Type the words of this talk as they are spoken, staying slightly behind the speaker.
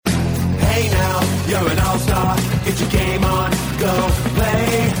you're an all-star. Get your game on, go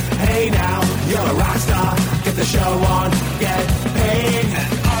play. Hey now, you're a rock star. Get the show on, get paid.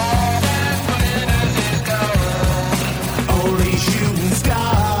 And all that glitters is gold. Only shooting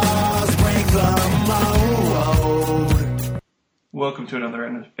stars break the mold. Welcome to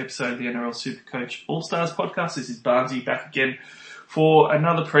another episode of the NRL Supercoach All-Stars podcast. This is Barnesy back again for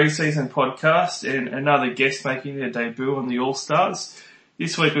another pre-season podcast and another guest making their debut on the All-Stars.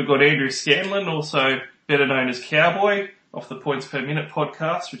 This week we've got Andrew Scanlon, also better known as Cowboy, off the Points Per Minute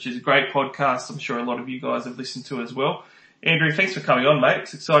podcast, which is a great podcast I'm sure a lot of you guys have listened to as well. Andrew, thanks for coming on, mate.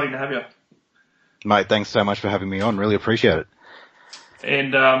 It's exciting to have you. Mate, thanks so much for having me on. Really appreciate it.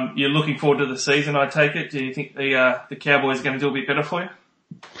 And you're looking forward to the season, I take it. Do you think the Cowboys are going to do a bit better for you?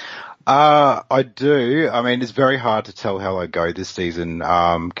 I do. I mean, it's very hard to tell how I go this season,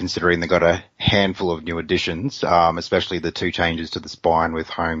 considering they got a handful of new additions, especially the two changes to the spine with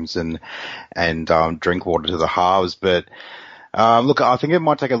Holmes and Drinkwater to the halves. But look, I think it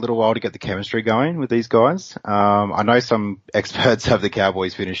might take a little while to get the chemistry going with these guys. I know some experts have the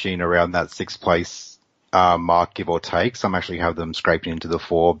Cowboys finishing around that sixth place mark, give or take. Some actually have them scraping into the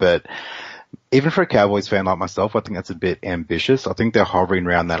 4, but even for a Cowboys fan like myself, I think that's a bit ambitious. I think they're hovering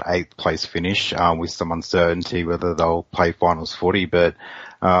around that 8th place finish, with some uncertainty whether they'll play finals footy. But,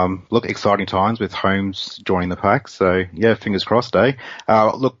 look, exciting times with Holmes joining the pack. So yeah, fingers crossed, eh?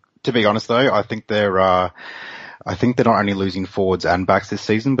 Look, to be honest though, I think they're not only losing forwards and backs this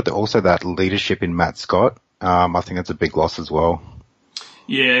season, but they're also that leadership in Matt Scott. I think that's a big loss as well.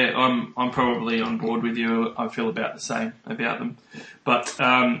 Yeah, I'm probably on board with you. I feel about the same about them. But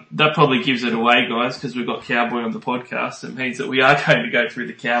that probably gives it away, guys, because we've got Cowboy on the podcast. It means that we are going to go through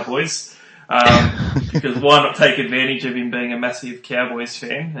the Cowboys. Because why not take advantage of him being a massive Cowboys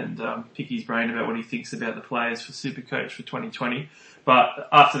fan and pick his brain about what he thinks about the players for Supercoach for 2020. But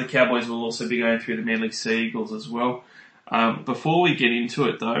after the Cowboys, we'll also be going through the Manly Sea Eagles as well. Before we get into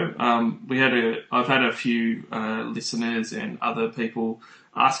it though, I've had a few listeners and other people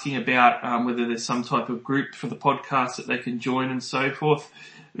asking about whether there's some type of group for the podcast that they can join and so forth.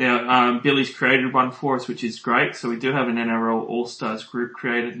 Now, Billy's created one for us, which is great. So we do have an NRL All-Stars group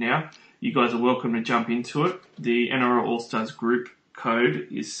created now. You guys are welcome to jump into it. The NRL All-Stars group code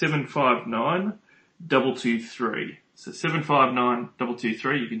is 759223. So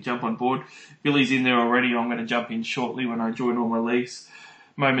 759223, you can jump on board. Billy's in there already. I'm going to jump in shortly when I join all my leagues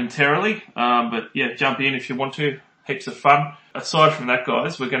momentarily. But yeah, jump in if you want to. Heaps of fun. Aside from that,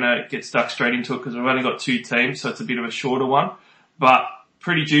 guys, we're going to get stuck straight into it because we've only got 2 teams, so it's a bit of a shorter one. But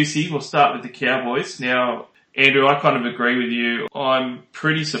pretty juicy. We'll start with the Cowboys. Now, Andrew, I kind of agree with you. I'm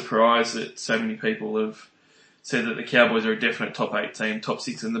pretty surprised that so many people have said that the Cowboys are a definite top 8 team, top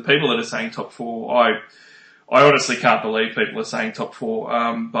 6, and the people that are saying top 4, I honestly can't believe people are saying top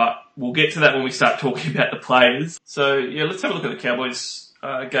 4, but we'll get to that when we start talking about the players. So, yeah, let's have a look at the Cowboys'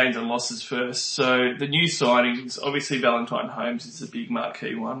 gains and losses first. So, the new signings, obviously Valentine Holmes is the big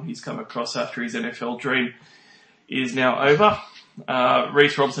marquee one. He's come across after his NFL dream is now over.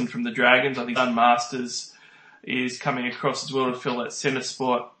 Reece Robson from the Dragons, I think Sun Masters is coming across as well to fill that centre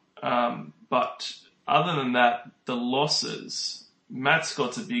spot. But other than that, the losses, Matt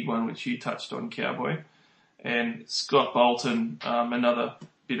Scott's a big one, which you touched on, Cowboy. And Scott Bolton, another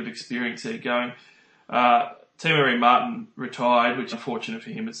bit of experience there going. T-Marie Martin retired, which is unfortunate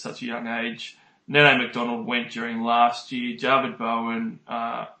for him at such a young age. Nene McDonald went during last year. Javid Bowen,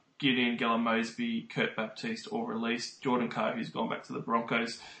 Gideon Gella-Mosby, Kurt Baptiste all released. Jordan Carr, who's gone back to the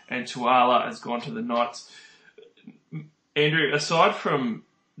Broncos. And Tuala has gone to the Knights. Andrew, aside from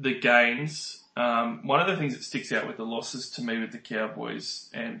the gains, one of the things that sticks out with the losses to me with the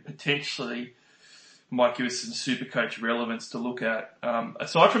Cowboys and potentially might give us some Supercoach relevance to look at.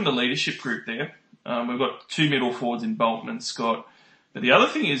 Aside from the leadership group there, we've got 2 middle forwards in Bolton and Scott. But the other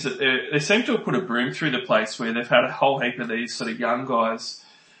thing is that they seem to have put a broom through the place where they've had a whole heap of these sort of young guys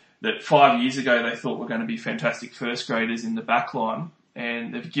that 5 years ago they thought were going to be fantastic first graders in the back line.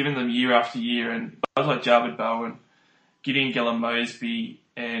 And they've given them year after year. And guys like Javid Bowen, Gideon Gella-Mosby,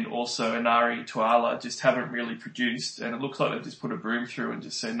 and also Anari Tuala just haven't really produced. And it looks like they've just put a broom through and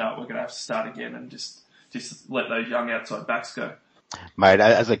just said, no, we're going to have to start again and just let those young outside backs go. Mate,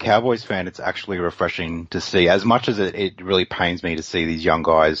 as a Cowboys fan, it's actually refreshing to see. As much as it really pains me to see these young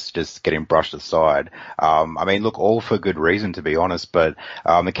guys just getting brushed aside. I mean, look, all for good reason, to be honest, but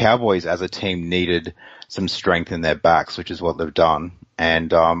the Cowboys as a team needed some strength in their backs, which is what they've done.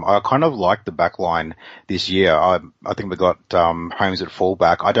 And I kind of like the back line this year. I think we got Holmes at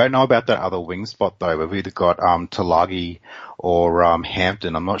fullback. I don't know about that other wing spot, though. We've either got Talagi or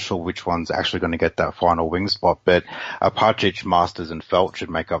Hampton. I'm not sure which one's actually going to get that final wing spot, but Apacic, Masters and Felt should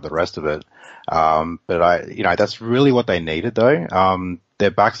make up the rest of it. That's really what they needed though.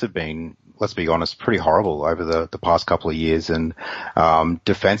 Their backs have been, let's be honest, pretty horrible over the past couple of years, and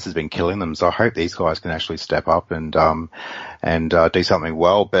defense has been killing them. So I hope these guys can actually step up and do something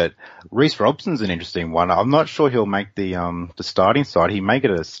well. But Reece Robson's an interesting one. I'm not sure he'll make the starting side. He may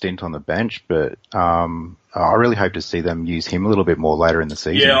get a stint on the bench, but I really hope to see them use him a little bit more later in the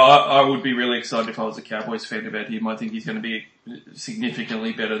season. Yeah, I would be really excited if I was a Cowboys fan about him. I think he's going to be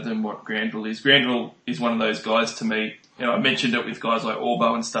significantly better than what Granville is. Granville is one of those guys to me. I mentioned it with guys like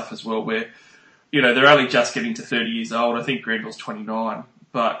Orbo and stuff as well, where, they're only just getting to 30 years old. I think Granville's 29,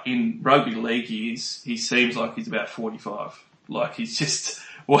 but in rugby league he seems like he's about 45. Like he's just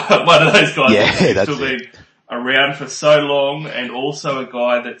one of those guys that's been around for so long, and also a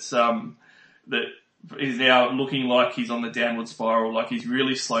guy that's that is now looking like he's on the downward spiral. Like he's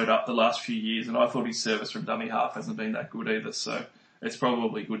really slowed up the last few years, and I thought his service from dummy half hasn't been that good either. So it's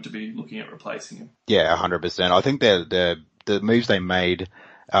probably good to be looking at replacing him. Yeah, 100%. I think the moves they made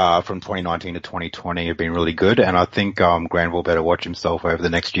from 2019 to 2020 have been really good, and I think Granville better watch himself over the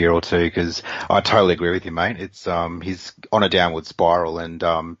next year or two, because I totally agree with you, mate. It's he's on a downward spiral, and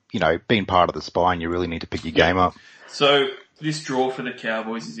being part of the spine, you really need to pick your game up. So this draw for the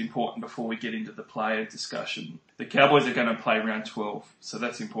Cowboys is important before we get into the player discussion. The Cowboys are going to play round 12, so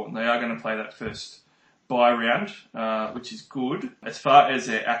that's important. They are going to play that first bye round, which is good. As far as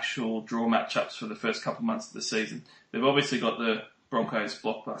their actual draw matchups for the first couple of months of the season, they've obviously got the Broncos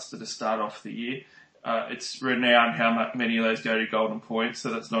blockbuster to start off the year. It's renowned how many of those go to Golden Point, so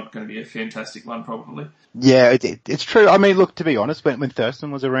that's not going to be a fantastic one probably. Yeah, it's true. I mean, look, to be honest, when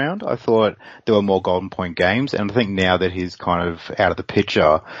Thurston was around, I thought there were more Golden Point games, and I think now that he's kind of out of the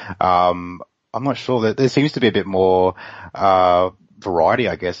picture, I'm not sure that there seems to be a bit more variety,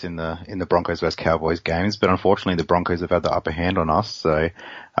 I guess, in the Broncos vs Cowboys games, but unfortunately the Broncos have had the upper hand on us, so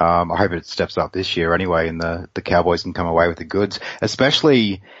I hope it steps up this year anyway, and the Cowboys can come away with the goods.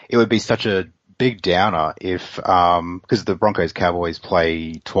 Especially, it would be such a big downer if, because the Broncos Cowboys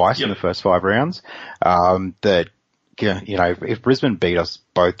play twice in the first 5 rounds, that, if Brisbane beat us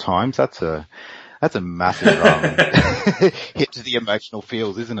both times, that's a massive hit to the emotional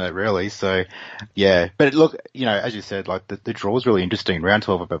feels, isn't it, really? So, yeah. But look, as you said, like the draw is really interesting. Round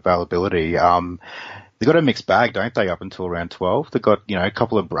 12 of availability. They've got a mixed bag, don't they, up until round 12? They've got, a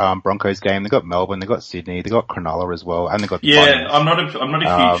couple of Broncos games. They've got Melbourne, they've got Sydney, they've got Cronulla as well, and they've got I'm not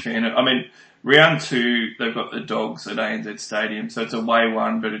a huge fan of, round 2, they've got the Dogs at ANZ Stadium, so it's away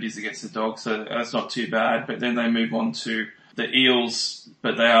one, but it is against the Dogs, so that's not too bad. But then they move on to the Eels,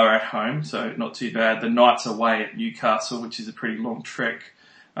 but they are at home, so not too bad. The Knights away at Newcastle, which is a pretty long trek.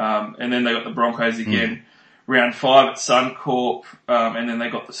 And then they got the Broncos again, round 5 at Suncorp, and then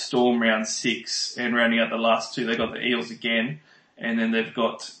they got the Storm round 6, and rounding out the last 2, they got the Eels again, and then they've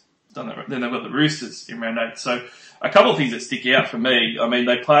got the Roosters in round 8. So a couple of things that stick out for me. I mean,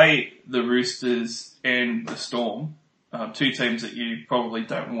 they play the Roosters and the Storm, 2 teams that you probably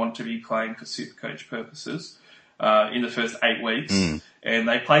don't want to be playing for Supercoach purposes. In the first 8 weeks, and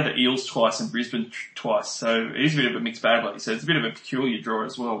they play the Eels twice and Brisbane twice, so it is a bit of a mixed bag, like you said. It's a bit of a peculiar draw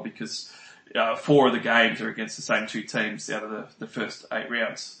as well, because 4 of the games are against the same 2 teams out of the first 8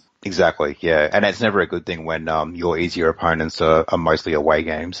 rounds. Exactly, yeah, and it's never a good thing when your easier opponents are mostly away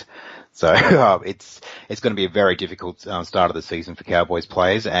games. So it's going to be a very difficult start of the season for Cowboys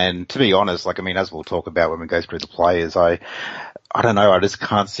players, and to be honest, as we'll talk about when we go through the players, I don't know, I just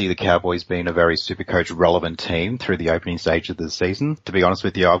can't see the Cowboys being a very Supercoach relevant team through the opening stage of the season. To be honest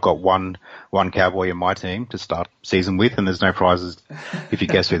with you, I've got one Cowboy in my team to start season with, and there's no prizes if you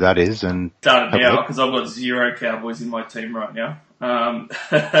guess who that is. And start it now, because I've got 0 Cowboys in my team right now. I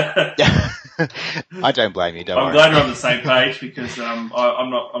don't blame you. I'm glad we're on the same page, because I'm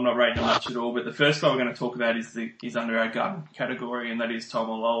not rating them much at all. But the first guy we're going to talk about is under our gun category, and that is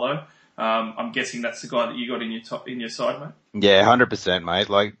Taumalolo. I'm guessing that's the guy that you got in your side, mate. Yeah, 100%, mate.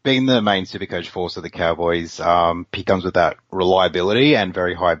 Like, being the main Supercoach force of the Cowboys, he comes with that reliability and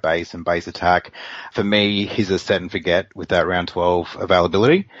very high base and base attack. For me, he's a set and forget with that round 12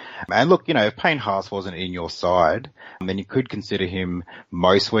 availability. And look, if Payne Haas wasn't in your side, then you could consider him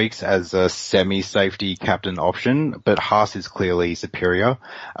most weeks as a semi-safety captain option, but Haas is clearly superior,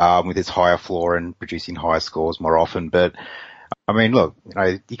 with his higher floor and producing higher scores more often. But look,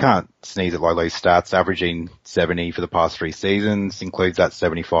 you can't sneeze at Lolo's stats, averaging 70 for the past 3 seasons, includes that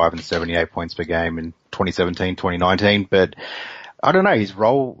 75 and 78 points per game in 2017, 2019. But I don't know, his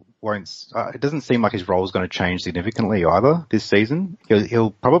role it doesn't seem like his role is going to change significantly either this season. He'll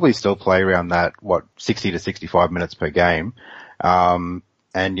probably still play around that, 60 to 65 minutes per game. And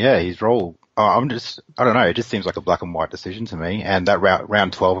yeah, his role, I don't know, it just seems like a black and white decision to me. And that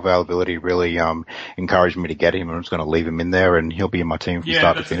round 12 availability really, encouraged me to get him. I'm just going to leave him in there and he'll be in my team from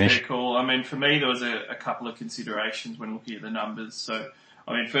start to finish. Yeah, that's a fair call. I mean, for me, there was a couple of considerations when looking at the numbers. So,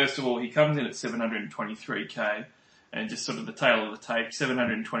 I mean, first of all, he comes in at 723k. And just sort of the tail of the tape,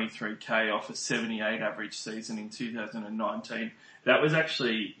 723k off a 78 average season in 2019. That was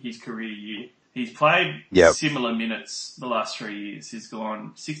actually his career year. He's played similar minutes the last 3 years. He's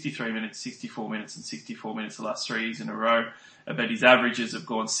gone 63 minutes, 64 minutes, and 64 minutes the last 3 years in a row. But his averages have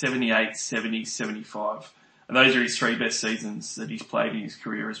gone 78, 70, 75. And those are his three best seasons that he's played in his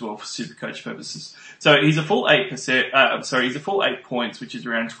career as well for Supercoach purposes. So he's a full 8%, he's a full 8 points, which is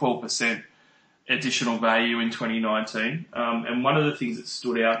around 12% additional value in 2019. And one of the things that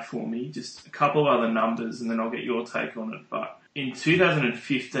stood out for me, just a couple of other numbers, and then I'll get your take on it. But in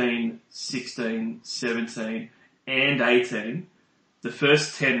 2015, 16, 17, and 18, the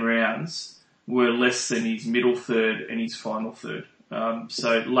first 10 rounds were less than his middle third and his final third.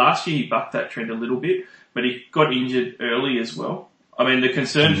 So last year he bucked that trend a little bit, but he got injured early as well. I mean, the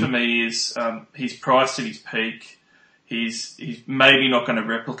concern for me is he's priced at his peak. He's maybe not going to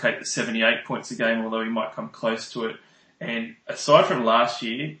replicate the 78 points a game, although he might come close to it. And aside from last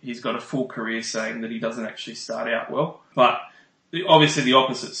year, he's got a full career saying that he doesn't actually start out well. But obviously the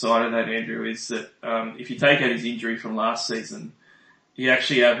opposite side of that, Andrew, is that if you take out his injury from last season, he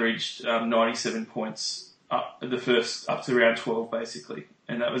actually averaged 97 points up to round 12, basically.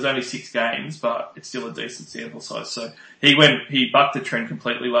 And that was only 6 games, but it's still a decent sample size. So he bucked the trend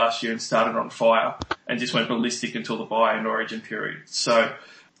completely last year and started on fire and just went ballistic until the bye and origin period. So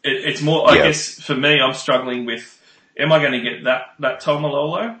it's more, I guess, for me, I'm struggling with, am I going to get that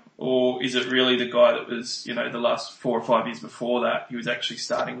Taumalolo? Or is it really the guy that was, the last 4 or 5 years before that, he was actually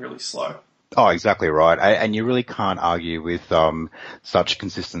starting really slow? Oh, exactly right. And you really can't argue with such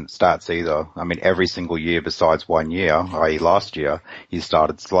consistent stats either. I mean, every single year besides 1 year, i.e. last year, he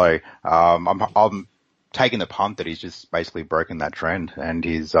started slow. I'm taking the punt that he's just basically broken that trend, and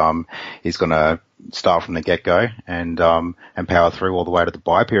he's going to start from the get-go and power through all the way to the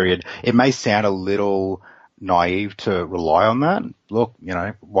bye period. It may sound a little naive to rely on that. Look,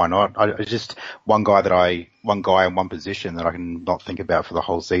 why not? I just one guy in one position that I can not think about for the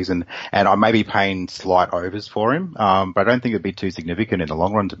whole season, and I may be paying slight overs for him, but I don't think it'd be too significant in the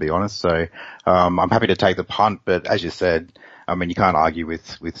long run, to be honest. So I'm happy to take the punt, but as you said, I mean, you can't argue with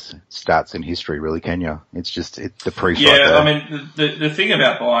stats in history, really, can you? It's the proof. Yeah, right there. I mean, the thing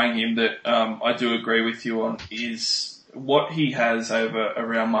about buying him that I do agree with you on is what he has over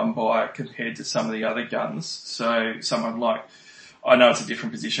around Mumbai compared to some of the other guns. So someone like, I know it's a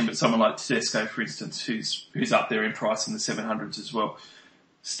different position, but someone like Tedesco, for instance, who's up there in price in the 700s as well.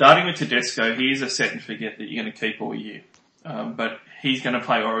 Starting with Tedesco, he is a set and forget that you're going to keep all year. But he's going to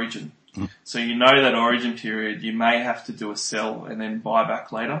play Origin. So that Origin period, you may have to do a sell and then buy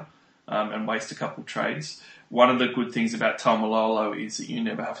back later, and waste a couple trades. One of the good things about Taumalolo is that you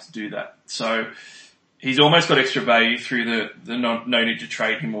never have to do that. So he's almost got extra value through the no need to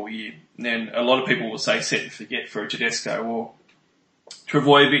trade him all year. And then a lot of people will say set and forget for a Tedesco or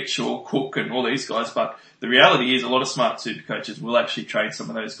Travojevic or Cook and all these guys, but the reality is a lot of smart super coaches will actually trade some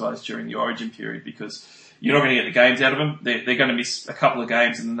of those guys during the Origin period because you're not going to get the games out of them. They're going to miss a couple of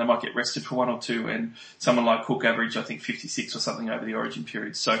games and then they might get rested for 1 or 2, and someone like Cook averaged, I think, 56 or something over the Origin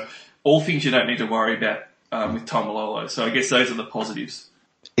period. So all things you don't need to worry about with Taumalolo. So I guess those are the positives.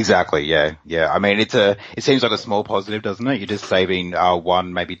 Exactly, yeah. I mean, it seems like a small positive, doesn't it? You're just saving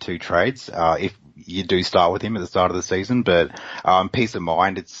 1, maybe 2 trades if you do start with him at the start of the season. But peace of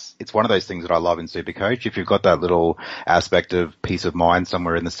mind, it's one of those things that I love in Supercoach. If you've got that little aspect of peace of mind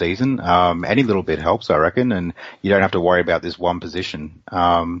somewhere in the season, any little bit helps, I reckon, and you don't have to worry about this one position.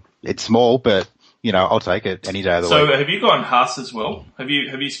 It's small, but I'll take it any day of the week. So have you gone Haas as well? Have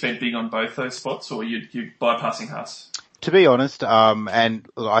you spent big on both those spots, or you bypassing Haas? To be honest, and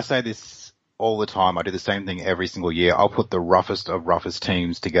look, I say this all the time, I do the same thing every single year. I'll put the roughest of roughest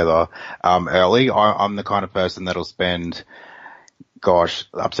teams together early. I'm the kind of person that'll spend,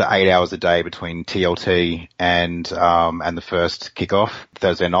 up to 8 hours a day between TLT and the first kickoff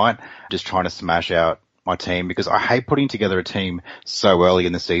Thursday night, just trying to smash out my team, because I hate putting together a team so early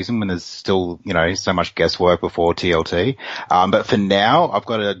in the season when there's still, so much guesswork before TLT. But for now, I've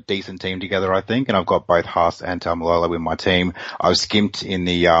got a decent team together, I think, and I've got both Haas and Taumalolo in my team. I've skimped in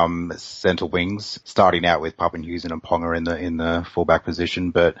the centre wings, starting out with Papenhuisen and Ponga in the fullback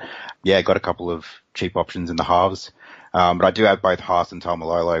position, but yeah, got a couple of cheap options in the halves. But I do have both Haas and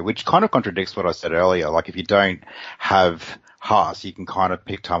Taumalolo, which kind of contradicts what I said earlier. Like if you don't have Haas, you can kind of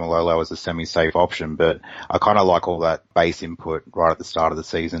pick Taumalolo as a semi-safe option, but I kind of like all that base input right at the start of the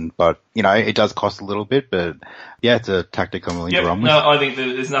season. But, it does cost a little bit, but yeah, it's a tactic I'm willing to run with. No, I think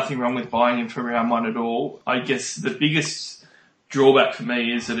there's nothing wrong with buying him for round one at all. I guess the biggest drawback for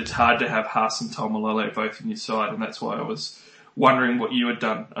me is that it's hard to have Haas and Taumalolo both in your side, and that's why I was wondering what you had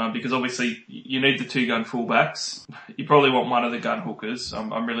done, because obviously you need the two gun fullbacks. You probably want one of the gun hookers.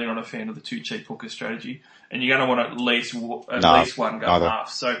 I'm really not a fan of the two cheap hooker strategy, and you're going to want at least one gun half.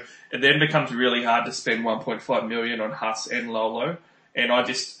 So it then becomes really hard to spend 1.5 million on Haas and Lolo, and I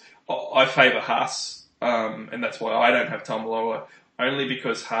favour Haas, and that's why I don't have Taumalolo. Only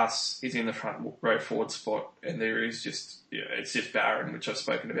because Haas is in the front row forward spot, and there is it's just barren, which I've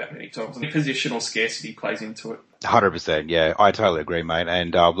spoken about many times. And the positional scarcity plays into it. 100%, yeah, I totally agree, mate.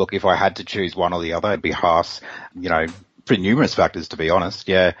 And look, if I had to choose one or the other, it'd be Haas. Pretty numerous factors, to be honest.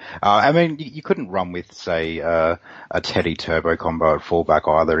 Yeah, I mean, you couldn't run with, say, a Teddy Turbo combo at fullback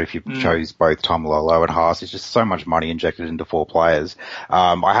either if you chose both Taumalolo and Haas. It's just so much money injected into four players.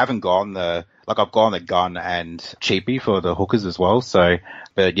 I haven't gone I've gone the gun and cheapie for the hookers as well. So,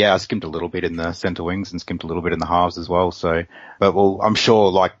 but yeah, I skimmed a little bit in the centre wings and skimmed a little bit in the halves as well. So, but I'm sure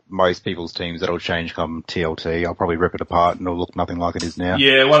like most people's teams, that'll change come TLT. I'll probably rip it apart and it'll look nothing like it is now.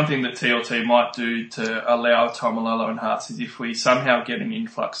 Yeah, one thing that TLT might do to allow Taumalolo and Haas is if we somehow get an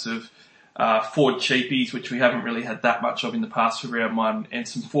influx of forward cheapies, which we haven't really had that much of in the past for round one, and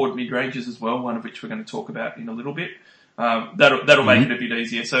some forward mid-ranges as well, one of which we're going to talk about in a little bit. That'll make it a bit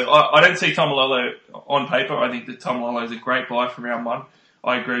easier. So I don't see Taumalolo on paper. I think that Taumalolo is a great buy for round one.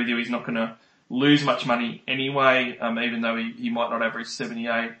 I agree with you. He's not going to lose much money anyway, even though he might not average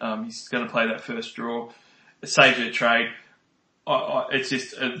 78. He's going to play that first draw. It saves you a trade. It's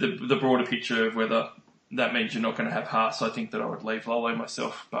just the broader picture of whether that means you're not going to have Haas. I think that I would leave Lolo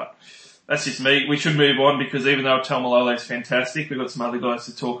myself, but that's just me. We should move on because even though Taumalolo is fantastic, we've got some other guys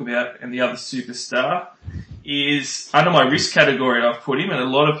to talk about, and the other superstar is under my risk category. I've put him, and a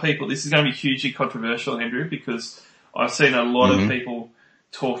lot of people, this is going to be hugely controversial, Andrew, because I've seen a lot of people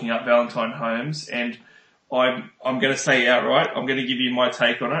talking up Valentine Holmes, and I'm going to say outright, I'm going to give you my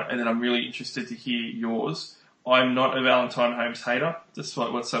take on it, and then I'm really interested to hear yours. I'm not a Valentine Holmes hater,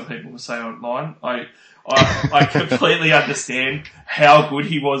 despite what some people will say online. I completely understand how good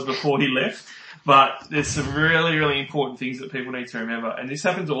he was before he left, but there's some really, really important things that people need to remember, and this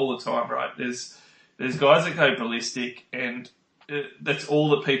happens all the time, right? There's guys that go ballistic, and that's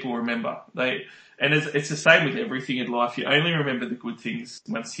all that people remember. It's the same with everything in life. You only remember the good things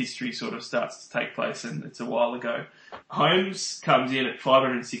once history sort of starts to take place, and it's a while ago. Holmes comes in at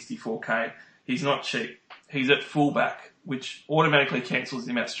 564k. He's not cheap. He's at fullback, which automatically cancels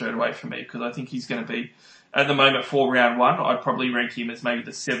him out straight away for me because I think he's going to be, at the moment for round one, I'd probably rank him as maybe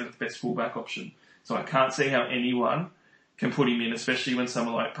the 7th best fullback option. So I can't see how anyone can put him in, especially when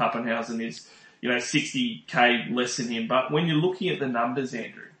someone like Pappenhausen is 60k less than him. But when you're looking at the numbers,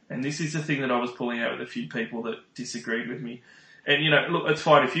 Andrew, and this is the thing that I was pulling out with a few people that disagreed with me. And, look, it's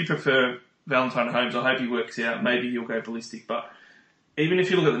fine. If you prefer Valentine Holmes, I hope he works out. Maybe he'll go ballistic. But even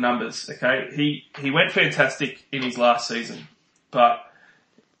if you look at the numbers, okay, he went fantastic in his last season. But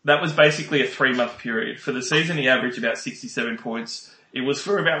that was basically a 3-month period. For the season, he averaged about 67 points. It was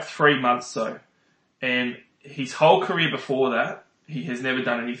for about 3 months, though. And his whole career before that, he has never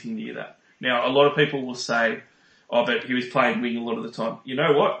done anything near that. Now, a lot of people will say, but he was playing wing a lot of the time. You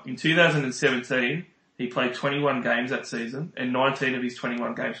know what? In 2017, he played 21 games that season, and 19 of his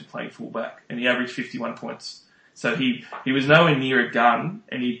 21 games were playing fullback, and he averaged 51 points. So he was nowhere near a gun,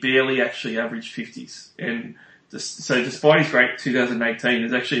 and he barely actually averaged 50s. And so despite his great 2018,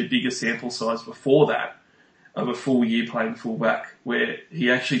 there's actually a bigger sample size before that of a full year playing fullback where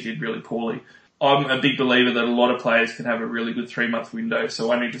he actually did really poorly. I'm a big believer that a lot of players can have a really good 3-month window,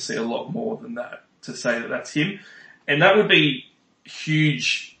 so I need to see a lot more than that to say that that's him. And that would be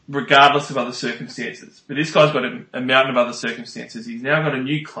huge regardless of other circumstances. But this guy's got a mountain of other circumstances. He's now got a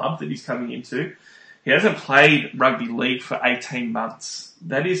new club that he's coming into. He hasn't played rugby league for 18 months.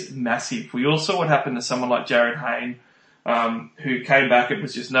 That is massive. We all saw what happened to someone like Jared Hayne, who came back and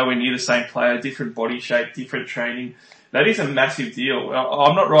was just nowhere near the same player, different body shape, different training. That is a massive deal.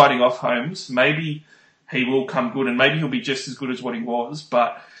 I'm not writing off Holmes. Maybe he will come good and maybe he'll be just as good as what he was,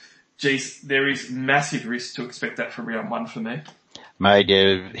 but geez, there is massive risk to expect that for round one for me. Mate,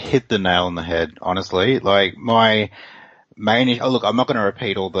 you've hit the nail on the head, honestly. Like, my main issue, look, I'm not going to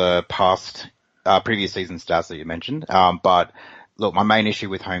repeat all the previous season stats that you mentioned, but look, my main issue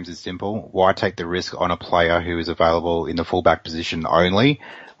with Holmes is simple. Why take the risk on a player who is available in the fullback position only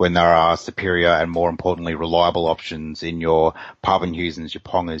when there are superior and, more importantly, reliable options in your Parvanhusens, your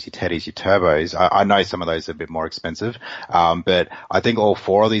Pongers, your Teddys, your Turbos. I know some of those are a bit more expensive, but I think all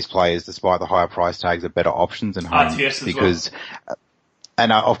four of these players, despite the higher price tags, are better options than Holmes RTS because. Well.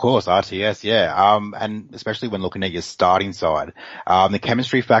 And of course, RTS, yeah. And especially when looking at your starting side, the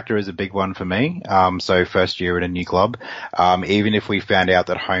chemistry factor is a big one for me. So first year at a new club, even if we found out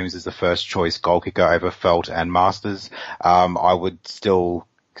that Holmes is the first choice goal kicker over Felt and Masters, I would still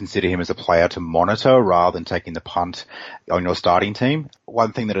consider him as a player to monitor rather than taking the punt on your starting team.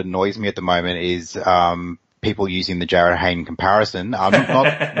 One thing that annoys me at the moment is, people using the Jared Hayne comparison.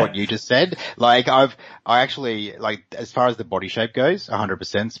 Not what you just said. Like I actually, like, as far as the body shape goes,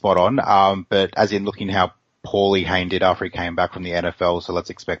 100% spot on. But as in looking how poorly Hayne did after he came back from the NFL, so let's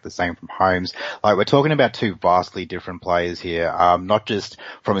expect the same from Holmes. Like, we're talking about two vastly different players here, not just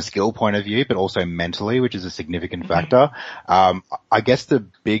from a skill point of view, but also mentally, which is a significant factor. I guess the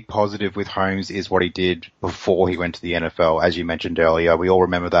big positive with Holmes is what he did before he went to the NFL. As you mentioned earlier, we all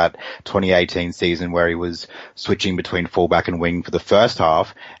remember that 2018 season where he was switching between fullback and wing for the first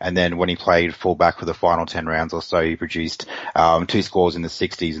half, and then when he played fullback for the final 10 rounds or so, he produced 2 scores in the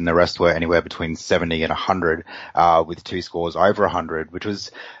 60s, and the rest were anywhere between 70 and 100. With 2 scores over 100, which was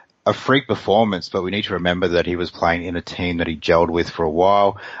a freak performance, but we need to remember that he was playing in a team that he gelled with for a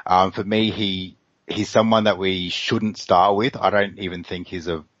while. For me, he's someone that we shouldn't start with. I don't even think he's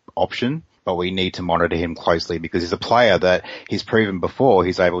an option, but we need to monitor him closely because he's a player that he's proven before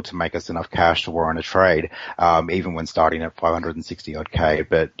he's able to make us enough cash to warrant a trade, even when starting at 560 odd K.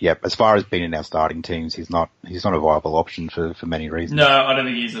 But yeah, as far as being in our starting teams, he's not a viable option for many reasons. No, I don't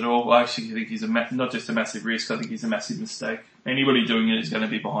think he is at all. I actually think he's not just a massive risk. I think he's a massive mistake. Anybody doing it is going to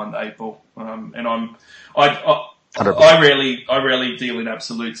be behind the 8 ball. And I rarely deal in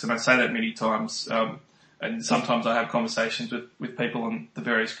absolutes, and I say that many times. And sometimes I have conversations with people on the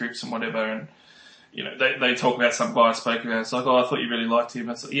various groups and whatever, and, you know, they talk about some guy I spoke about. It's like, oh, I thought you really liked him.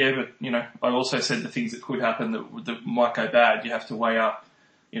 I said, yeah, but, you know, I also said the things that could happen that might go bad. You have to weigh up.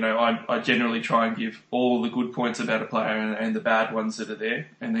 You know, I generally try and give all the good points about a player and the bad ones that are there,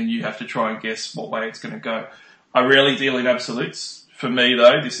 and then you have to try and guess what way it's going to go. I rarely deal in absolutes. For me,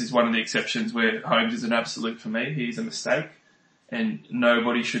 though, this is one of the exceptions where Holmes is an absolute for me. He's a mistake. And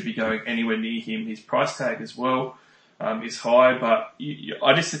nobody should be going anywhere near him. His price tag as well is high, but you're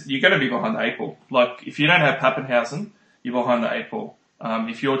going to be behind the 8 ball. Like, if you don't have Pappenhausen, you're behind the 8 ball.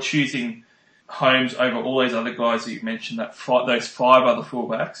 If you're choosing Holmes over all those other guys that you mentioned, those 5 other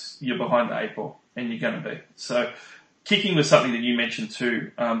fullbacks, you're behind the 8 ball, and you're going to be. So, kicking was something that you mentioned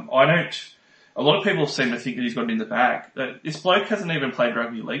too. A lot of people seem to think that he's got it in the bag. This bloke hasn't even played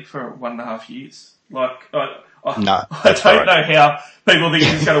rugby league for 1.5 years. Like, I don't know how people think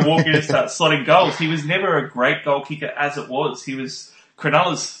he's going to walk in and start slotting goals. He was never a great goal kicker as it was. He was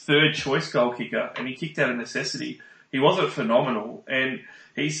Cronulla's 3rd choice goal kicker, and he kicked out of necessity. He wasn't phenomenal, and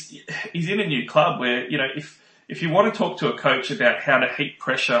he's in a new club where, you know, if you want to talk to a coach about how to heap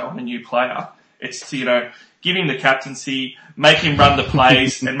pressure on a new player, it's to, you know, give him the captaincy, make him run the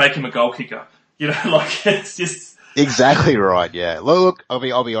plays, and make him a goal kicker. You know, like, it's just... Exactly right, yeah. Look, I'll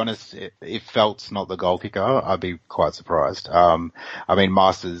be honest, if Felt's not the goal kicker, I'd be quite surprised. I mean,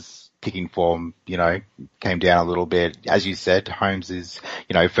 Masters' kicking form, you know, came down a little bit. As you said, Holmes is,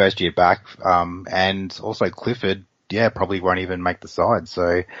 you know, first year back, and also Clifford, yeah, probably won't even make the side.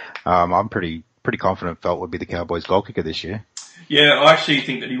 So, I'm pretty confident Felt would be the Cowboys goal kicker this year. Yeah, I actually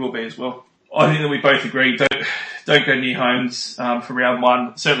think that he will be as well. I think that we both agree. Don't go near Holmes for round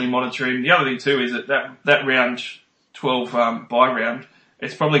 1. Certainly monitor him. The other thing too is that round 12 bye round,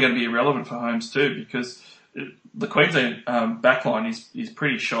 it's probably going to be irrelevant for Holmes too, because the Queensland backline is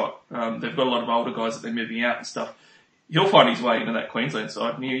pretty shot. They've got a lot of older guys that they're moving out and stuff. He'll find his way into that Queensland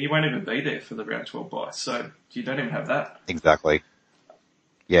side, and you won't even be there for the round 12 bye. So you don't even have that. Exactly.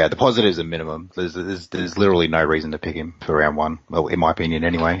 Yeah, the positives are minimum. There's literally no reason to pick him for round 1. Well, in my opinion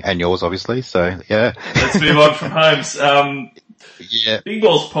anyway, and yours obviously. So yeah. Let's move on from Holmes. Yeah. Big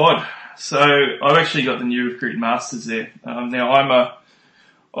Balls Pod. So I've actually got the new recruit Masters there. Now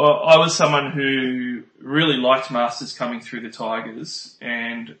I was someone who really liked Masters coming through the Tigers,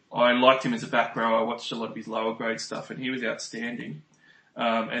 and I liked him as a back row. I watched a lot of his lower grade stuff, and he was outstanding.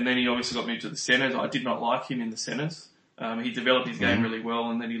 And then he obviously got moved to the centres. I did not like him in the centres. He developed his game really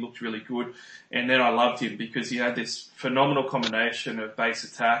well, and then he looked really good. And then I loved him because he had this phenomenal combination of base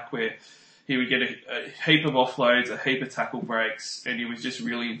attack where he would get a heap of offloads, a heap of tackle breaks, and he was just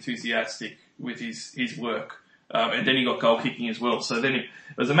really enthusiastic with his work. And then he got goal kicking as well. So then it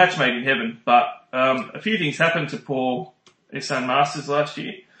was a match made in heaven. But a few things happened to Paul Ehsan Masters last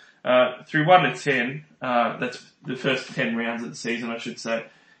year. Through 1 to 10, that's the first 10 rounds of the season, I should say,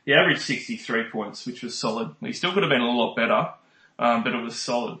 He averaged 63 points, which was solid. He still could have been a lot better, but it was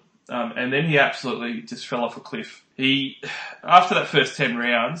solid. And then he absolutely just fell off a cliff. After that first 10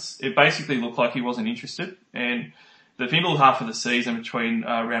 rounds, it basically looked like he wasn't interested. And the middle half of the season, between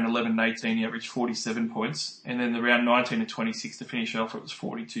round 11 and 18, he averaged 47 points. And then the round 19 and 26 to finish off, it was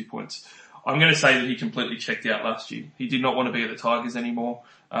 42 points. I'm going to say that he completely checked out last year. He did not want to be at the Tigers anymore.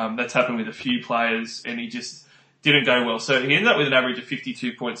 That's happened with a few players, and he just didn't go well. So he ended up with an average of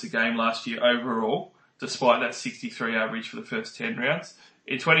 52 points a game last year overall, despite that 63 average for the first 10 rounds.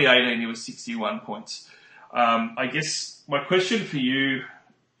 In 2018, he was 61 points. I guess my question for you,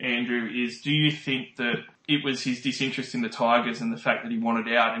 Andrew, is do you think that it was his disinterest in the Tigers and the fact that he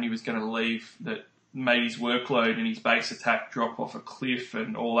wanted out and he was going to leave that made his workload and his base attack drop off a cliff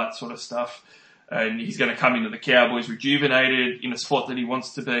and all that sort of stuff? And he's going to come into the Cowboys rejuvenated in a spot that he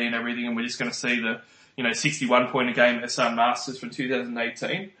wants to be and everything, and we're just going to see the 61 point a game at the Sun Masters from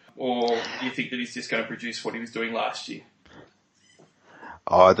 2018? Or do you think that he's just going to produce what he was doing last year?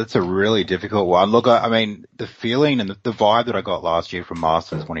 Oh, that's a really difficult one. Look, I mean, the feeling and the vibe that I got last year from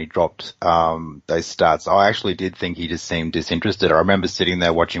Masters when he dropped those stats, I actually did think he just seemed disinterested. I remember sitting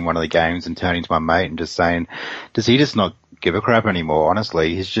there watching one of the games and turning to my mate and just saying, does he just not give a crap anymore?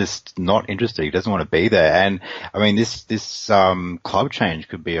 Honestly, he's just not interested. He doesn't want to be there. And I mean, this club change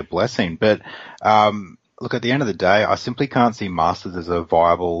could be a blessing. But look, at the end of the day, I simply can't see Masters as a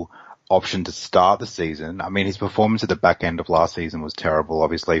viable option to start the season. I mean, his performance at the back end of last season was terrible.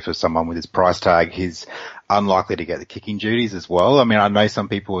 Obviously, for someone with his price tag, he's unlikely to get the kicking duties as well. I mean, I know some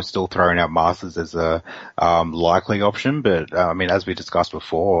people are still throwing out Masters as a likely option, but I mean, as we discussed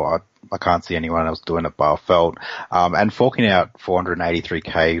before, I can't see anyone else doing it bar Felt. And forking out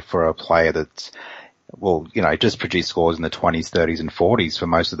 $483K for a player that's just produced scores in the 20s, 30s and 40s for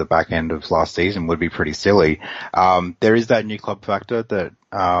most of the back end of last season would be pretty silly. There is that new club factor that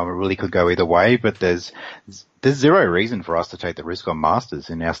really could go either way, but there's zero reason for us to take the risk on Masters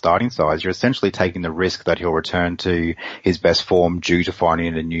in our starting size. You're essentially taking the risk that he'll return to his best form due to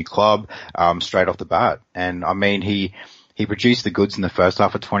finding a new club straight off the bat. And I mean, he produced the goods in the first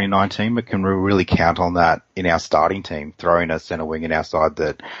half of 2019, but can we really count on that in our starting team? Throwing a centre wing in our side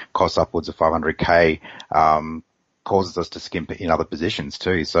that costs upwards of $500K causes us to skimp in other positions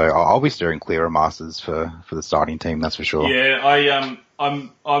too. So I'll be steering clear of Masters for the starting team, that's for sure. Yeah,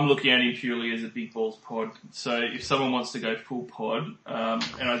 I'm looking at him purely as a big balls pod. So if someone wants to go full pod,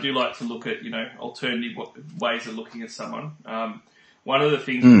 and I do like to look at alternative ways of looking at someone. One of the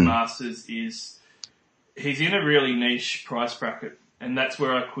things with Masters is he's in a really niche price bracket, and that's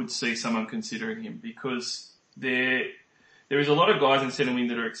where I could see someone considering him, because there is a lot of guys in centre wing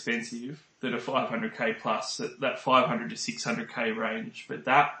that are expensive, that are 500K plus, that 500 to 600K range, but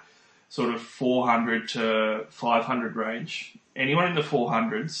that sort of 400 to 500 range, anyone in the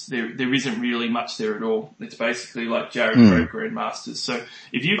 400s, there isn't really much there at all. It's basically like Jared Croker and Masters. So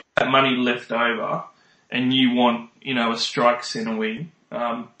if you've got money left over and you want, a strike centre wing,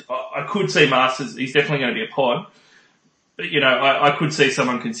 I could see Masters. He's definitely going to be a pod, but I could see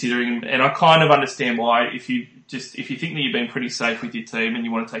someone considering him, and I kind of understand why. If you think that you've been pretty safe with your team and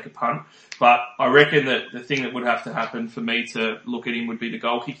you want to take a punt, but I reckon that the thing that would have to happen for me to look at him would be the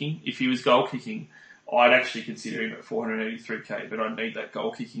goal kicking. If he was goal kicking, I'd actually consider him at 483K, but I'd need that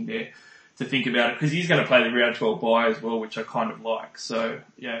goal kicking there to think about it, because he's going to play the round 12 bye as well, which I kind of like. So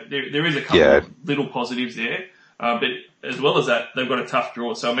there is a couple of little positives there. But as well as that, they've got a tough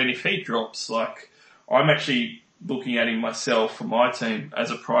draw. So, I mean, if he drops, I'm actually looking at him myself for my team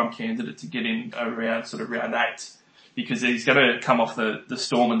as a prime candidate to get in around round 8, because he's going to come off the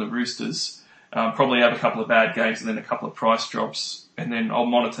Storm and the Roosters, probably have a couple of bad games and then a couple of price drops, and then I'll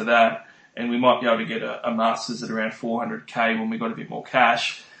monitor that, and we might be able to get a Masters at around 400K when we've got a bit more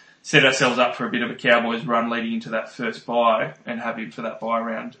cash, set ourselves up for a bit of a Cowboys run leading into that first bye and have him for that bye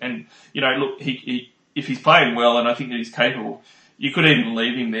round. And, look, if he's playing well, and I think that he's capable, you could even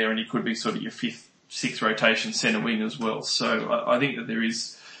leave him there and he could be sort of your 5th, 6th rotation centre wing as well. So I think that there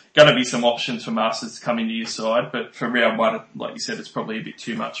is going to be some options for Masters to come into your side, but for round 1, like you said, it's probably a bit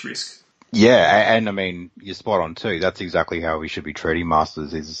too much risk. Yeah, and I mean, you're spot on too. That's exactly how we should be treating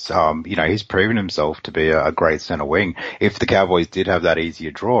Masters is, he's proven himself to be a great centre wing. If the Cowboys did have that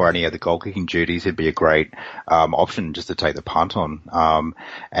easier draw and he had the goal kicking duties, he'd be a great, option just to take the punt on.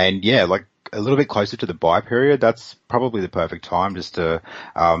 A little bit closer to the bye period, that's probably the perfect time just to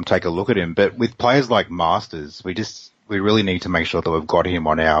take a look at him. But with players like Masters, we we really need to make sure that we've got him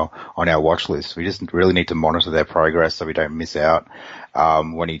on our watch list. We just really need to monitor their progress so we don't miss out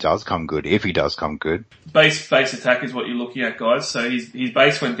when he does come good, if he does come good. Base attack is what you're looking at, guys. So his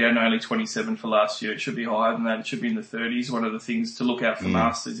base went down to only 27 for last year. It should be higher than that. It should be in the 30s. One of the things to look out for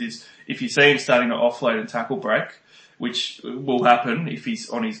Masters is if you see him starting to offload and tackle break, which will happen if he's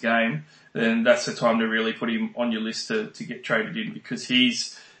on his game, then that's the time to really put him on your list to get traded in, because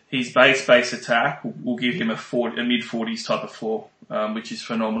his base attack will give him a mid-40s type of floor, which is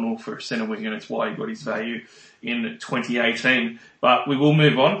phenomenal for a centre wing, and it's why he got his value in 2018. But we will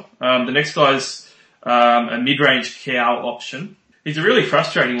move on. The next guy's a mid-range cow option. He's a really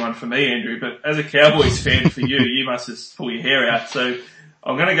frustrating one for me, Andrew, but as a Cowboys fan for you, you must just pull your hair out. So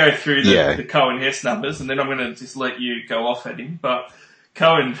I'm going to go through the Cohen Hess numbers, and then I'm going to just let you go off at him. But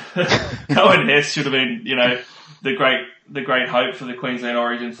Cohen Hess should have been, the great hope for the Queensland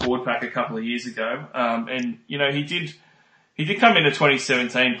Origin forward pack a couple of years ago. And he did come into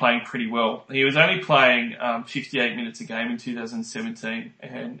 2017 playing pretty well. He was only playing 58 minutes a game in 2017,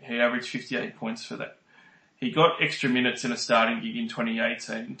 and he averaged 58 points for that. He got extra minutes in a starting gig in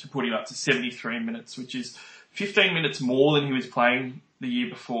 2018 to put him up to 73 minutes, which is 15 minutes more than he was playing the year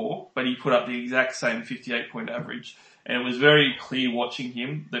before, but he put up the exact same 58-point average. And it was very clear watching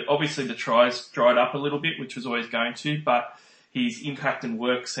him that obviously the tries dried up a little bit, which was always going to, but his impact and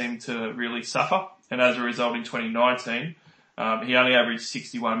work seemed to really suffer. And as a result, in 2019, he only averaged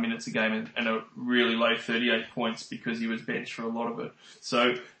 61 minutes a game and a really low 38 points because he was benched for a lot of it.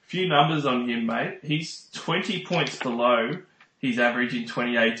 So, few numbers on him, mate. He's 20 points below his average in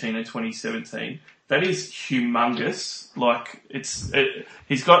 2018 and 2017. That is humongous.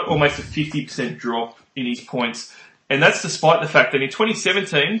 He's got almost a 50% drop in his points. And that's despite the fact that in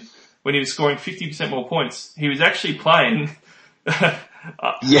 2017, when he was scoring 50% more points, he was actually playing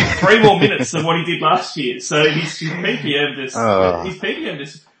 3 more minutes than what he did last year. So his PPM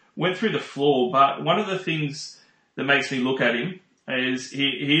just went through the floor. But one of the things that makes me look at him is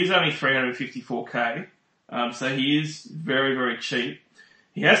he is only 354k. So he is very, very cheap.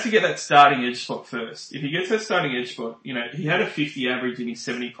 He has to get that starting edge spot first. If he gets that starting edge spot, he had a 50 average in his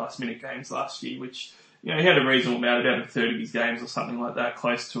 70-plus minute games last year, which, he had a reasonable amount, about a third of his games or something like that,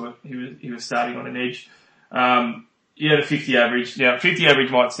 close to it. He was starting on an edge. He had a 50 average. Now, 50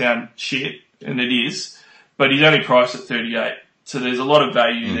 average might sound shit, and it is, but he's only priced at 38. So there's a lot of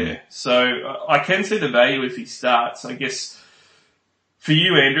value there. So I can see the value if he starts. I guess for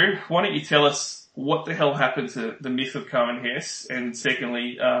you, Andrew, why don't you tell us what the hell happened to the myth of Cohen Hess, and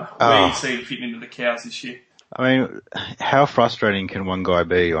secondly, where you see him fitting into the Cows this year? I mean, how frustrating can one guy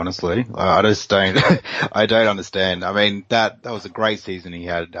be, honestly? I just don't, I don't understand. I mean, that was a great season he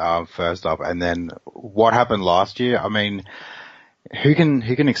had, first up, and then what happened last year? I mean, who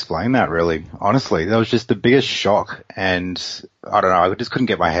can explain that really? Honestly, that was just the biggest shock, and I don't know, I just couldn't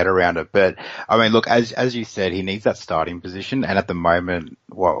get my head around it. But I mean, look, as you said, he needs that starting position, and at the moment,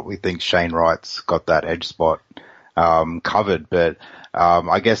 we think Shane Wright's got that edge spot, covered, but,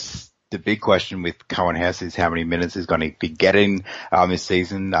 I guess, the big question with Cohen Hess is how many minutes he's going to be getting this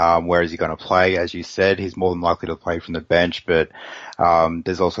season. Where is he going to play? As you said, he's more than likely to play from the bench, but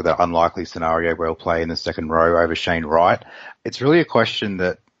there's also that unlikely scenario where he'll play in the second row over Shane Wright. It's really a question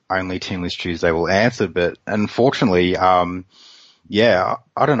that only Team List Tuesday will answer, but unfortunately, I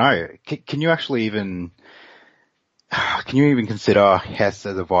don't know. Can you actually even consider Hess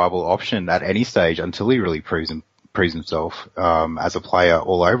as a viable option at any stage until he really proves himself as a player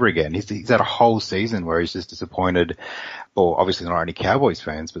all over again? He's had a whole season where he's just disappointed. Well, obviously not only Cowboys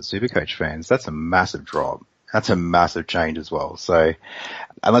fans, but Supercoach fans. That's a massive drop. That's a massive change as well. So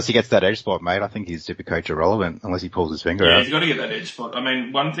unless he gets that edge spot, mate, I think he's Supercoach irrelevant unless he pulls his finger out. Yeah, he's got to get that edge spot. I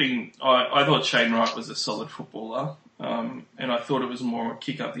mean, one thing, I thought Shane Wright was a solid footballer, and I thought it was more a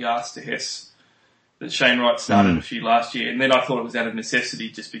kick up the arse to Hess that Shane Wright started a few last year, and then I thought it was out of necessity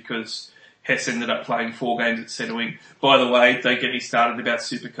just because Hess ended up playing 4 games at centre wing. By the way, don't get me started about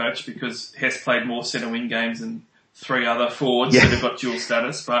Supercoach because Hess played more centre wing games than 3 other forwards that have got dual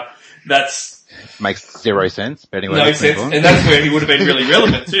status, but that's... Makes zero sense, but anyway. No sense, and that's where he would have been really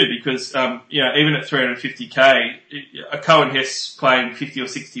relevant too because, even at 350k, a Cohen Hess playing 50 or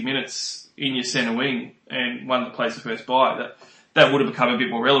 60 minutes in your centre wing and one that plays the first bye, that would have become a bit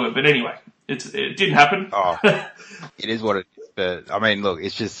more relevant. But anyway, it didn't happen. Oh, it is what it is, but I mean, look,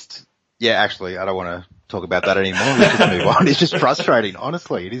 it's just... Yeah, actually, I don't want to talk about that anymore. Let's just move on. It's just frustrating,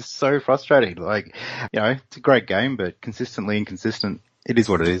 honestly. It is so frustrating. Like, it's a great game, but consistently inconsistent. It is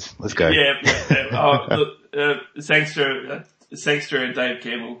what it is. Let's go. Yeah. Look, Sangster and Dave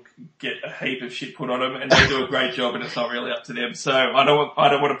Campbell get a heap of shit put on them, and they do a great job, and it's not really up to them. So I don't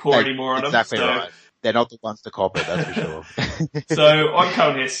want to pour any more on them. Exactly right. they're not the ones to cop it, that's for sure. So on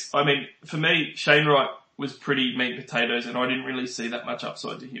Cohen Hess, I mean, for me, Shane Wright was pretty meat and potatoes, and I didn't really see that much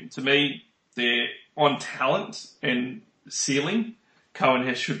upside to him. To me, they're on talent and ceiling. Cohen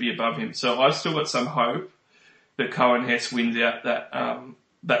Hess should be above him. So I've still got some hope that Cohen Hess wins out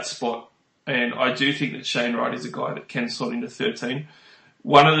that spot. And I do think that Shane Wright is a guy that can slot into 13.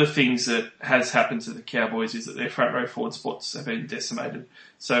 One of the things that has happened to the Cowboys is that their front row forward spots have been decimated.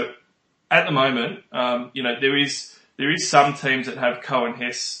 So at the moment, there is some teams that have Cohen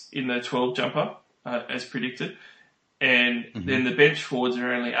Hess in the 12 jumper, as predicted. And then the bench forwards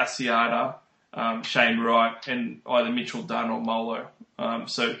are only Asiata, Shane Wright, and either Mitchell Dunn or Molo.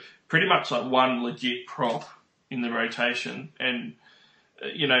 So pretty much like one legit prop in the rotation. And,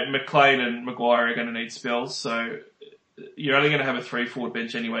 McLean and Maguire are going to need spells. So you're only going to have a 3-forward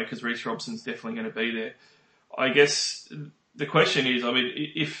bench anyway because Reece Robson's definitely going to be there. I guess the question is, I mean,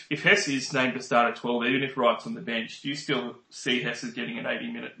 if Hess is named to start at 12, even if Wright's on the bench, do you still see Hess as getting an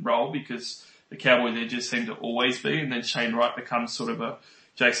 80-minute role? Because the Cowboys there just seem to always be, and then Shane Wright becomes sort of a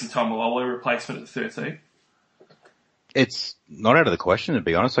Jason Taumalolo replacement at 13. It's not out of the question, to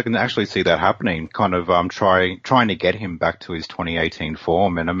be honest. I can actually see that happening, kind of trying to get him back to his 2018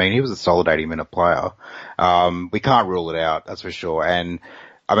 form. And I mean, he was a solid 80-minute player. We can't rule it out, that's for sure. And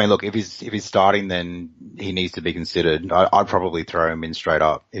I mean, look, if he's starting, then he needs to be considered. I'd probably throw him in straight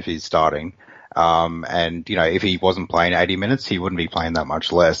up if he's starting. And if he wasn't playing 80 minutes, he wouldn't be playing that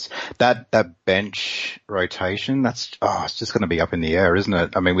much less. That bench rotation, it's just going to be up in the air, isn't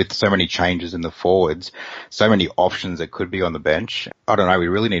it? I mean, with so many changes in the forwards, so many options that could be on the bench. I don't know. We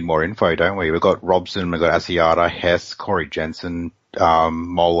really need more info, don't we? We've got Robson, we've got Asiata, Hess, Corey Jensen,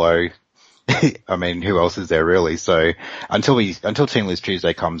 Molo. I mean, who else is there really? So until Team List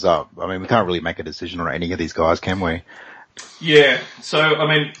Tuesday comes up, I mean, we can't really make a decision on any of these guys, can we? Yeah, so I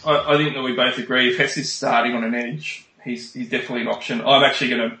mean, I think that we both agree. If Hess is starting on an edge, he's definitely an option. I'm actually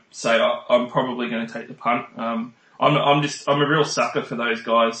going to say I'm probably going to take the punt. I'm a real sucker for those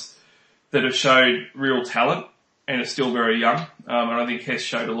guys that have showed real talent and are still very young. And I think Hess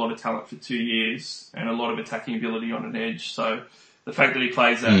showed a lot of talent for 2 years and a lot of attacking ability on an edge. So the fact that he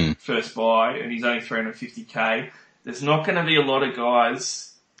plays that first buy and he's only 350k, there's not going to be a lot of guys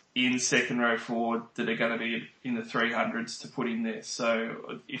in second row forward that are going to be in the 300s to put in there.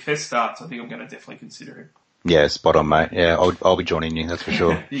 So if Hess starts, I think I'm going to definitely consider him. Yeah, spot on, mate. Yeah, I'll be joining you, that's for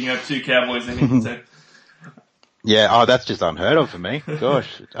sure. You can have two Cowboys in it. Yeah, that's just unheard of for me.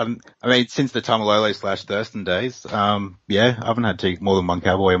 Gosh. I mean, since the Taumalolo/Thurston days, I haven't had more than one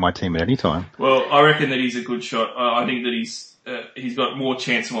Cowboy on my team at any time. Well, I reckon that he's a good shot. I think that he's got more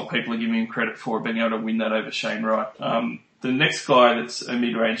chance than what people are giving him credit for being able to win that over Shane Wright. The next guy that's a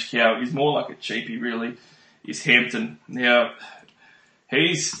mid-range cow is more like a cheapie, really, is Hampton. Now,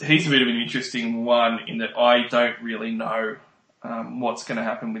 he's a bit of an interesting one in that I don't really know what's going to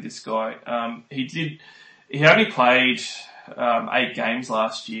happen with this guy. He only played 8 games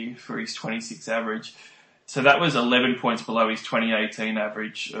last year for his 26 average. So that was 11 points below his 2018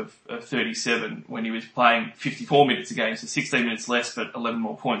 average of 37 when he was playing 54 minutes a game, so 16 minutes less, but 11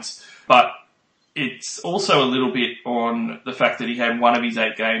 more points. But it's also a little bit on the fact that he had one of his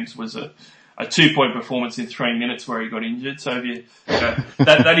 8 games was a 2-point performance in 3 minutes where he got injured. So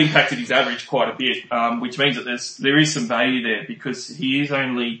that impacted his average quite a bit, which means that there is some value there because he is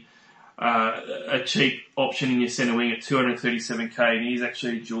only a cheap option in your centre wing at 237k, and he's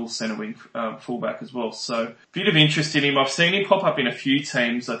actually a dual centre wing fullback as well. So, bit of interest in him. I've seen him pop up in a few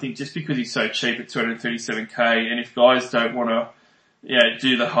teams, I think, just because he's so cheap at 237k, and if guys don't want to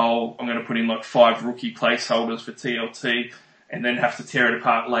do the whole, I'm going to put in like 5 rookie placeholders for TLT and then have to tear it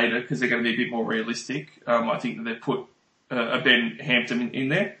apart later because they're going to be a bit more realistic, I think that they've put a Ben Hampton in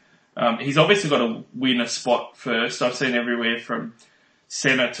there. He's obviously got to win a spot first. I've seen everywhere from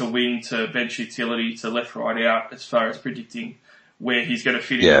centre to wing to bench utility to left, right, out as far as predicting where he's going to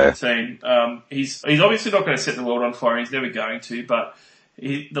fit into the team. He's obviously not going to set the world on fire. He's never going to, but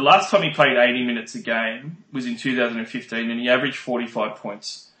the last time he played 80 minutes a game was in 2015 and he averaged 45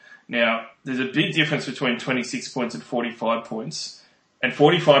 points. Now, there's a big difference between 26 points and 45 points. And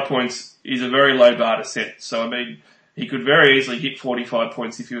 45 points is a very low bar to set. So, I mean, he could very easily hit 45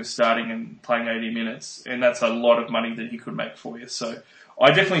 points if he was starting and playing 80 minutes. And that's a lot of money that he could make for you. So, I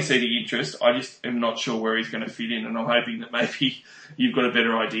definitely see the interest. I just am not sure where he's going to fit in, and I'm hoping that maybe you've got a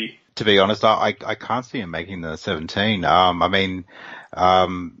better idea. To be honest, I can't see him making the 17.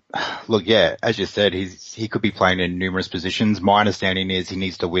 Look, yeah, as you said, he could be playing in numerous positions. My understanding is he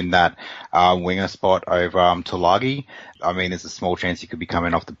needs to win that winger spot over Tulagi. I mean, there's a small chance he could be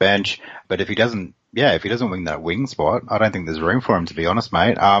coming off the bench, but if he doesn't if he doesn't win that wing spot, I don't think there's room for him, to be honest,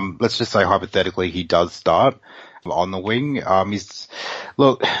 mate. Let's just say hypothetically he does start on the wing.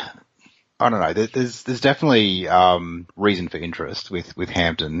 Look, I don't know. There's definitely reason for interest with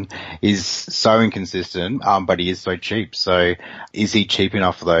Hampton. He's so inconsistent, but he is so cheap. So is he cheap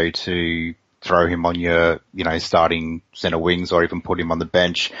enough though to throw him on your, starting centre wings or even put him on the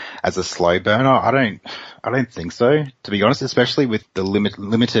bench as a slow burner? I don't think so, to be honest, especially with the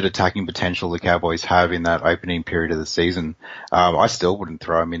limited attacking potential the Cowboys have in that opening period of the season. I still wouldn't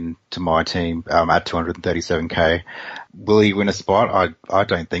throw him into my team, at 237k. Will he win a spot? I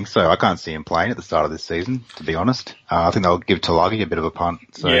don't think so. I can't see him playing at the start of this season, to be honest. I think they'll give Tulagi a bit of a punt.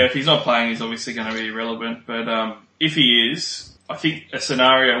 So. Yeah, if he's not playing, he's obviously going to be irrelevant. But if he is, I think a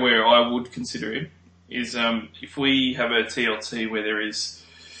scenario where I would consider him is if we have a TLT where there is,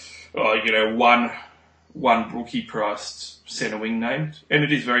 one rookie priced centre wing named, and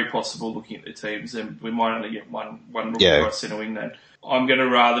it is very possible looking at the teams, and we might only get one rookie priced centre wing named. I'm going to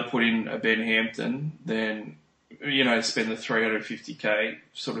rather put in a Ben Hampton than spend the 350k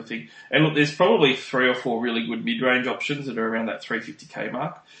sort of thing. And look, there's probably 3 or 4 really good mid-range options that are around that 350k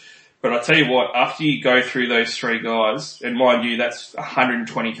mark. But I tell you what, after you go through those 3 guys, and mind you, that's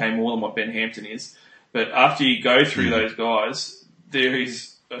 120k more than what Ben Hampton is. But after you go through those guys, there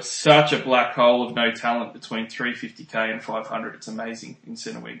is such a black hole of no talent between 350k and 500. It's amazing in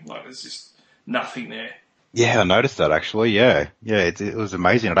centre wing. Like, there's just nothing there. Yeah, I noticed that actually. Yeah, it was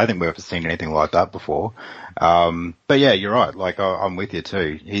amazing. I don't think we've ever seen anything like that before. But yeah, you're right. Like, I'm with you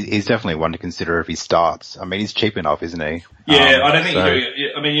too. He's definitely one to consider if he starts. I mean, he's cheap enough, isn't he? Yeah, I don't think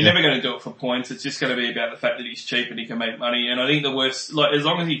you're never going to do it for points. It's just going to be about the fact that he's cheap and he can make money. And I think the worst, as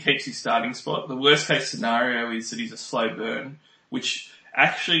long as he keeps his starting spot, the worst case scenario is that he's a slow burn, which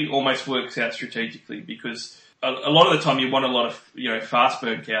actually almost works out strategically because a lot of the time you want a lot of, fast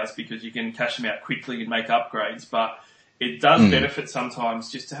burn cows because you can cash them out quickly and make upgrades, but it does benefit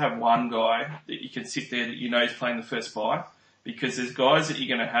sometimes just to have one guy that you can sit there that is playing the first buy, because there's guys that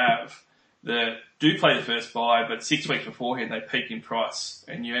you're going to have that do play the first buy, but 6 weeks beforehand they peak in price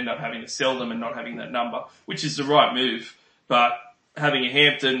and you end up having to sell them and not having that number, which is the right move. But having a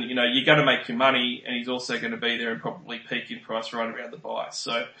Hampton, you're going to make your money and he's also going to be there and probably peak in price right around the buy.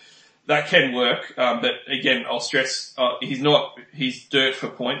 So that can work, but again, I'll stress, he's dirt for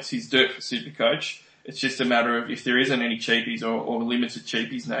points, he's dirt for Supercoach. It's just a matter of if there isn't any cheapies or limited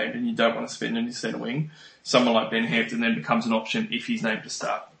cheapies named and you don't want to spend on your centre wing, someone like Ben Hampton then becomes an option if he's named to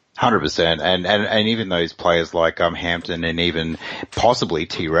start. 100%. And even those players like Hampton and even possibly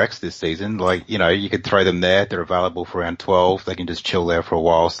T-Rex this season, you could throw them there. They're available for round 12. They can just chill there for a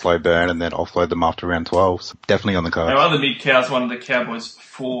while, slow burn, and then offload them after round 12. So definitely on the card. Our other mid-cow is one of the Cowboys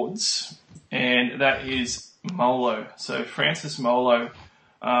forwards, and that is Molo. So Francis Molo,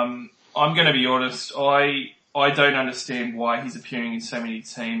 I'm going to be honest, I don't understand why he's appearing in so many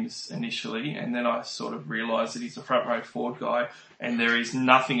teams initially, and then I sort of realised that he's a front row forward guy, and there is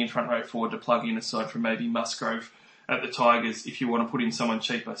nothing in front row forward to plug in aside from maybe Musgrove at the Tigers if you want to put in someone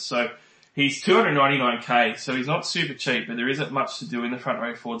cheaper. So he's 299k, so he's not super cheap, but there isn't much to do in the front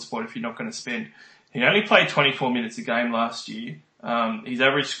row forward spot if you're not going to spend. He only played 24 minutes a game last year. His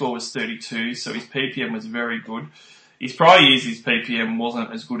average score was 32, so his PPM was very good. His prior years, his PPM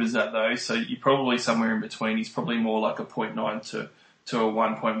wasn't as good as that though, so you're probably somewhere in between. He's probably more like a 0.9 to a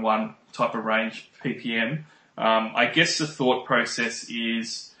 1.1 type of range PPM. I guess the thought process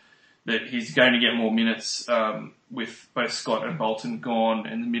is that he's going to get more minutes with both Scott and Bolton gone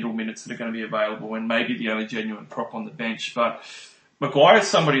and the middle minutes that are going to be available and maybe the only genuine prop on the bench. But Maguire is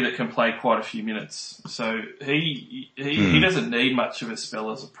somebody that can play quite a few minutes, so he doesn't need much of a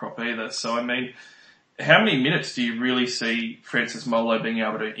spell as a prop either. So, I mean, how many minutes do you really see Francis Molo being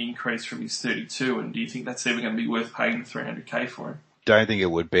able to increase from his 32, and do you think that's ever going to be worth paying the 300k for him? Don't think it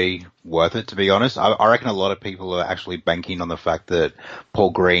would be worth it, to be honest. I reckon a lot of people are actually banking on the fact that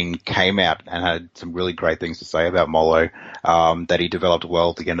Paul Green came out and had some really great things to say about Molo, that he developed well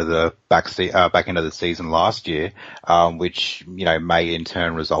at the end of the back end of the season last year, which, may in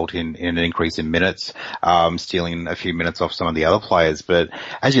turn result in an increase in minutes, stealing a few minutes off some of the other players. But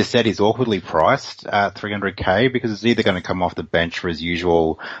as you said, he's awkwardly priced at 300k because it's either going to come off the bench for his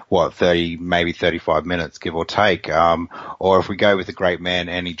usual, 30, maybe 35 minutes, give or take, or if we go with the great man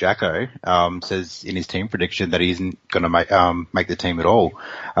Andy Jacko, says in his team prediction that he isn't going to make the team at all.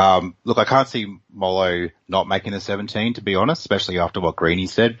 Look, I can't see Molo not making the 17, to be honest, especially after what Greeny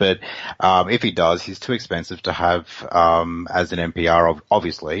said. But if he does, he's too expensive to have as an NPR,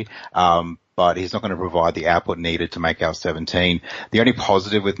 obviously. But but he's not going to provide the output needed to make our 17. The only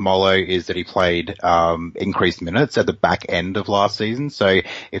positive with Molo is that he played increased minutes at the back end of last season. So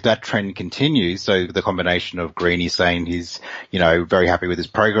if that trend continues, so the combination of Greeny saying he's, very happy with his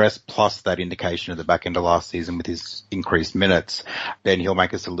progress, plus that indication at the back end of last season with his increased minutes, then he'll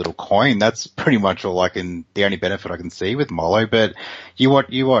make us a little coin. That's pretty much all the only benefit I can see with Molo. But you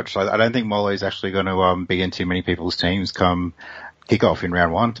watch. I don't think Molo is actually going to be in too many people's teams come kickoff in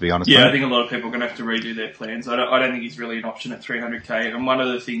round one, to be honest. Yeah, mate. I think a lot of people are going to have to redo their plans. I don't think he's really an option at 300k. And one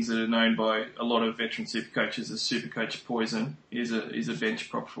of the things that are known by a lot of veteran super coaches as super coach poison is a bench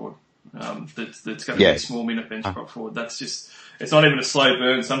prop forward. That's going to be a small minute bench prop forward. That's just, it's not even a slow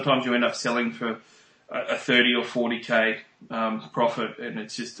burn. Sometimes you end up selling for a 30 or 40k profit, and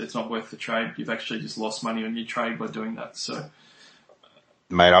it's not worth the trade. You've actually just lost money on your trade by doing that. So.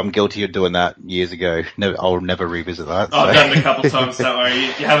 Mate, I'm guilty of doing that years ago. I'll never revisit that. I've done it a couple of times, don't worry.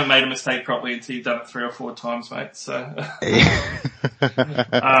 You haven't made a mistake properly until you've done it 3 or 4 times, mate. So,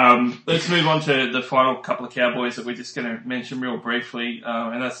 let's move on to the final couple of Cowboys that we're just going to mention real briefly,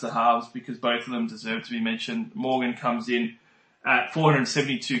 and that's the halves, because both of them deserve to be mentioned. Morgan comes in at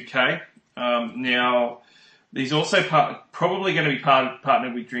 472k. Now, he's also probably going to be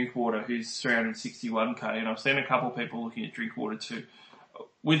partnered with Drinkwater, who's 361k, and I've seen a couple of people looking at Drinkwater too.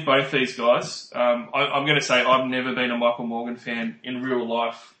 With both these guys, I'm going to say I've never been a Michael Morgan fan in real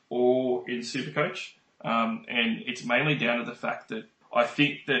life or in Supercoach, and it's mainly down to the fact that I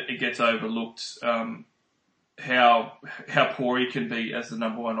think that it gets overlooked how poor he can be as the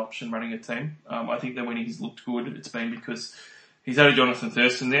number one option running a team. I think that when he's looked good, it's been because he's had a Jonathan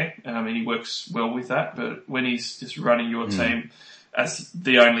Thurston there, and he works well with that. But when he's just running your team as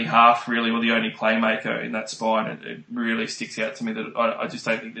the only half, really, or the only playmaker in that spine, it really sticks out to me that I just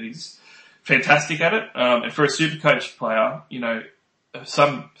don't think that he's fantastic at it. And for a Supercoach player,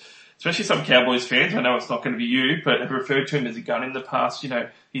 especially some Cowboys fans, I know it's not going to be you, but have referred to him as a gun in the past.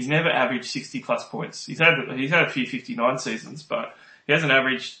 He's never averaged 60 plus points. He's had a few 59 seasons, but he hasn't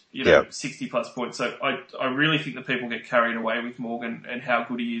averaged, 60 plus points. So I really think that people get carried away with Morgan and how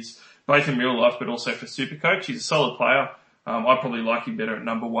good he is, both in real life, but also for Supercoach. He's a solid player. I probably like him better at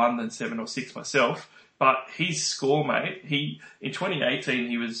number 1 than 7 or 6 myself. But his score, mate, in 2018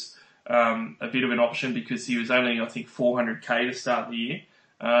 he was a bit of an option because he was only, I think, 400k to start the year.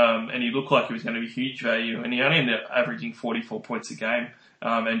 And he looked like he was going to be huge value. And he only ended up averaging 44 points a game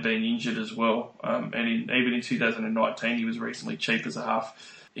and being injured as well. And even in 2019 he was reasonably cheap as a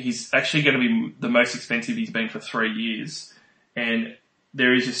half. He's actually going to be the most expensive he's been for 3 years. And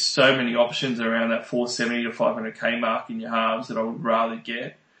there is just so many options around that 470 to 500k mark in your halves that I would rather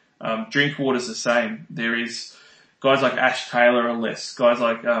get. Drinkwater's the same. There is guys like Ash Taylor are less. Guys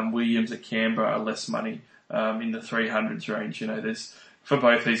like Williams at Canberra are less money in the 300s range. There's for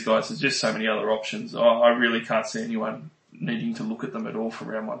both these guys, there's just so many other options. I really can't see anyone needing to look at them at all for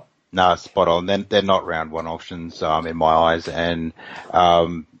round one. No, spot on. They're not round one options in my eyes, and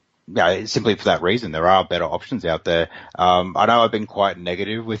simply for that reason, there are better options out there. I know I've been quite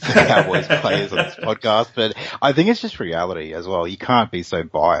negative with the Cowboys players on this podcast, but I think it's just reality as well. You can't be so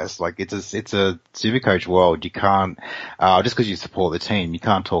biased. Like it's a Supercoach world. You can't, just because you support the team, you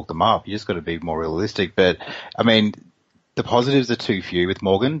can't talk them up. You just got to be more realistic. But I mean, the positives are too few with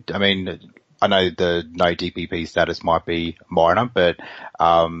Morgan. I mean, I know the no DPP status might be minor, but,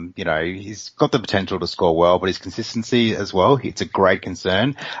 he's got the potential to score well, but his consistency as well, it's a great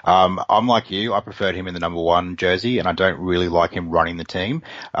concern. I'm like you, I preferred him in the number 1 jersey, and I don't really like him running the team.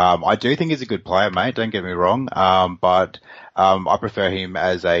 I do think he's a good player, mate, don't get me wrong, but I prefer him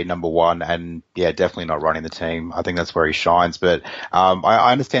as a number 1 and definitely not running the team. I think that's where he shines. But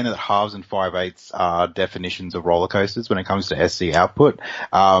I understand that halves and 5/8 are definitions of roller coasters when it comes to SC output.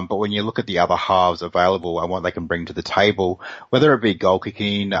 But when you look at the other halves available and what they can bring to the table, whether it be goal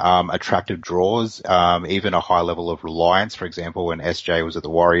kicking, attractive draws, even a high level of reliance, for example, when SJ was at the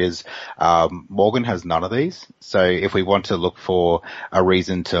Warriors, Morgan has none of these. So if we want to look for a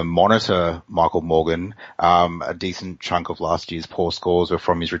reason to monitor Michael Morgan, a decent chunk of last year's poor scores were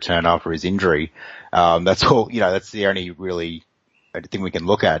from his return after his injury. That's all, that's the only really thing we can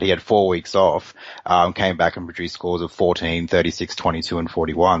look at. He had 4 weeks off, came back and produced scores of 14, 36, 22 and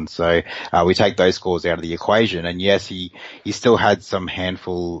 41. So, we take those scores out of the equation. And yes, he still had a small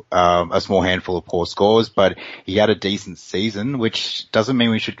handful of poor scores, but he had a decent season, which doesn't mean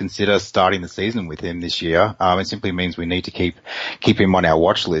we should consider starting the season with him this year. It simply means we need to keep him on our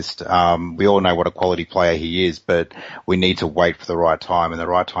watch list. We all know what a quality player he is, but we need to wait for the right time, and the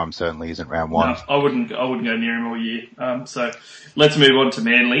right time certainly isn't round 1. No, I wouldn't go near him all year. So let's move on to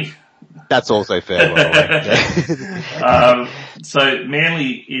Manly. That's also fair. By the way. So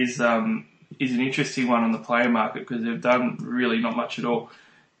Manly is is an interesting one on the player market because they've done really not much at all.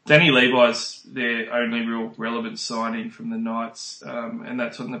 Danny Levi's their only real relevant signing from the Knights, and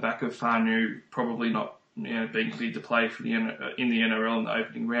that's on the back of Fanu probably not being cleared to play for in the NRL in the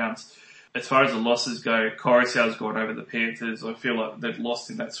opening rounds. As far as the losses go, Coruscant's gone over the Panthers. I feel like they've lost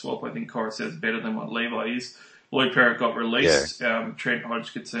in that swap. I think Coruscant's better than what Levi is. Lloyd Perrott got released. Yeah. Trent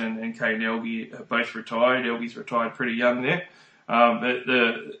Hodgkinson and Kane Elgie are both retired. Elgie's retired pretty young there. But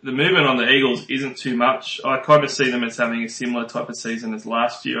the movement on the Eagles isn't too much. I kind of see them as having a similar type of season as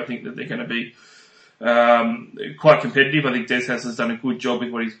last year. I think that they're going to be quite competitive. I think Des Hasler has done a good job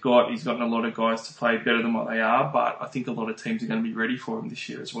with what he's got. He's gotten a lot of guys to play better than what they are, but I think a lot of teams are going to be ready for him this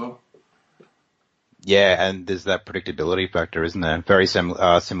year as well. Yeah, and there's that predictability factor, isn't there? Very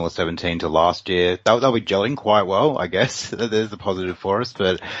similar 17 to last year. They'll be gelling quite well, I guess. There's the positive for us.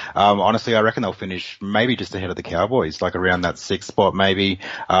 But honestly, I reckon they'll finish maybe just ahead of the Cowboys, like around that 6th spot maybe.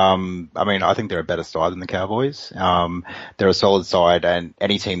 I think they're a better side than the Cowboys. They're a solid side, and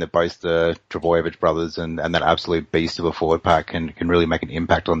any team that boasts the Trbojevic brothers and that absolute beast of a forward pack can really make an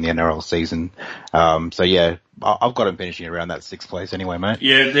impact on the NRL season. I've got them finishing around that 6th place anyway, mate.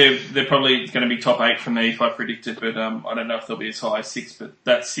 Yeah, they're probably going to be top 8 for me if I predicted, but I don't know if they'll be as high as 6, but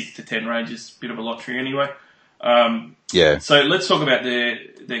that 6 to 10 range is a bit of a lottery anyway. So let's talk about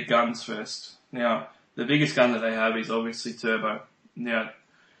their guns first. Now, the biggest gun that they have is obviously Turbo. Now,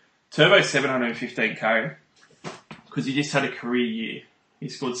 Turbo's 715k because he just had a career year. He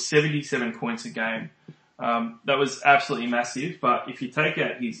scored 77 points a game. That was absolutely massive, but if you take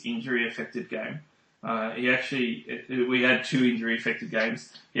out his injury-affected game, we had 2 injury-affected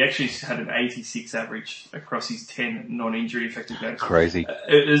games. He actually had an 86 average across his 10 non-injury affected games. Crazy.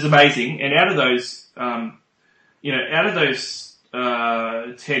 It was amazing. And out of those,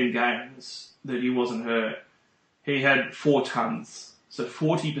 10 games that he wasn't hurt, he had 4 tons. So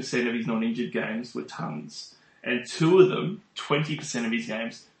 40% of his non-injured games were tons. And 2 of them, 20% of his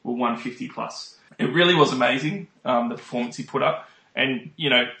games, were 150 plus. It really was amazing, the performance he put up. And,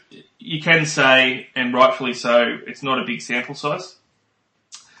 you can say, and rightfully so, it's not a big sample size.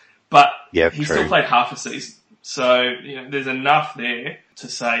 But he still played half a season. So, there's enough there to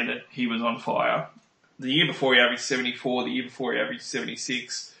say that he was on fire. The year before he averaged 74, the year before he averaged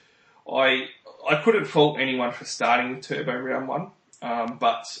 76. I couldn't fault anyone for starting with Turbo round 1.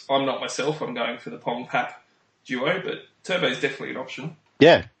 But I'm not myself. I'm going for the Pong Pap duo. But Turbo's definitely an option.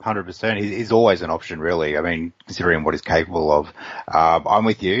 Yeah, 100%. He's always an option, really. I mean, considering what he's capable of. I'm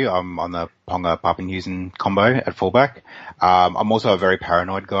with you. I'm on the Ponga Papenhuisen combo at fullback. I'm also a very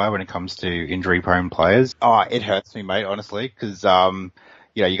paranoid guy when it comes to injury-prone players. It hurts me, mate, honestly, because,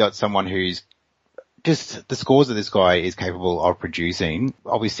 you got someone who's just the scores that this guy is capable of producing.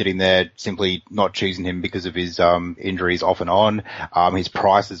 I'll be sitting there simply not choosing him because of his injuries off and on, his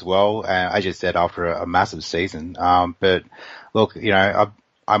price as well, as you said, after a massive season. But look,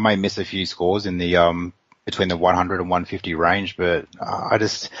 I may miss a few scores in the between the 100 and 150 range, but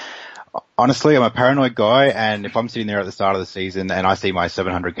honestly, I'm a paranoid guy, and if I'm sitting there at the start of the season and I see my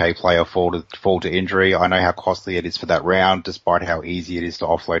 700k player fall to injury, I know how costly it is for that round, despite how easy it is to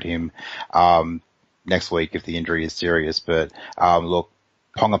offload him next week if the injury is serious. But look,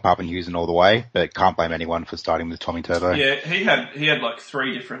 Ponga Papenhuisen all the way, but can't blame anyone for starting with Tommy Turbo. Yeah, he had like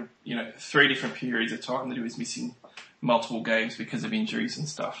 3 different periods of time that he was missing multiple games because of injuries and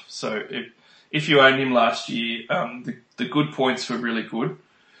stuff. So if you owned him last year, the good points were really good,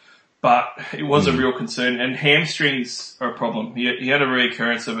 but it was a real concern. And hamstrings are a problem. He had a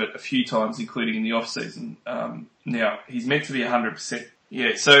reoccurrence of it a few times, including in the off season. Now he's meant to be 100%.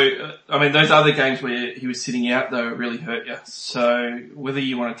 Yeah, so those other games where he was sitting out though really hurt you. So whether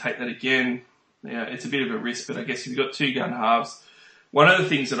you want to take that again, it's a bit of a risk. But I guess if you've got 2 gun halves, one of the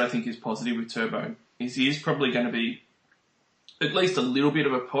things that I think is positive with Turbo is he is probably going to be at least a little bit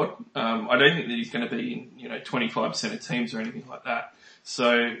of a pod. I don't think that he's going to be in 25% of teams or anything like that.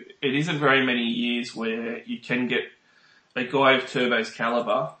 So it isn't very many years where you can get a guy of Turbo's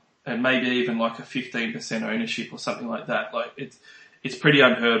caliber and maybe even like a 15% ownership or something like that. Like it's pretty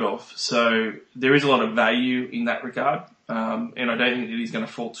unheard of. So there is a lot of value in that regard. And I don't think that he's going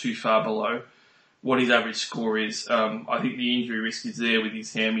to fall too far below what his average score is. I think the injury risk is there with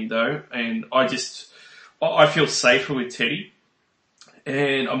his hammy though. And I feel safer with Teddy.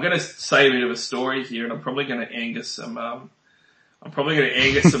 And I'm going to say a bit of a story here, and I'm probably going to anger some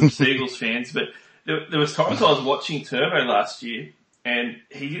Seagulls fans. But there was times I was watching Turbo last year, and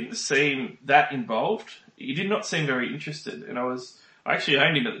he didn't seem that involved. He did not seem very interested, and I actually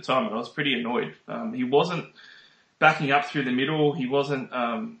owned him at the time, and I was pretty annoyed. He wasn't backing up through the middle. He wasn't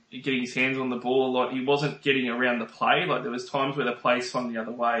getting his hands on the ball a lot. He wasn't getting around the play. Like there was times where the play swung the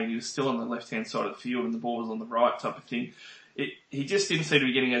other way. He was still on the left-hand side of the field and the ball was on the right type of thing. He just didn't seem to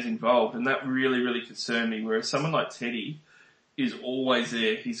be getting as involved, and that really, really concerned me. Whereas someone like Teddy is always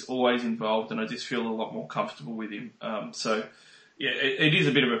there. He's always involved, and I just feel a lot more comfortable with him. So, yeah, it is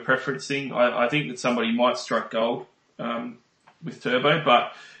a bit of a preference thing. I think that somebody might strike gold with Turbo,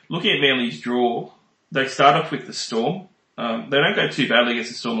 but looking at Manly's draw, they start off with the Storm. They don't go too badly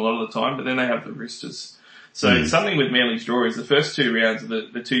against the Storm a lot of the time, but then they have the Roosters. So something with Manly's draw is the first 2 rounds are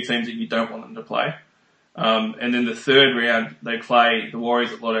the 2 teams that you don't want them to play. And then the 3rd round, they play the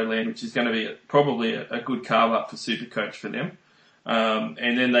Warriors at Lotto Land, which is going to be probably a good carve up for Supercoach for them.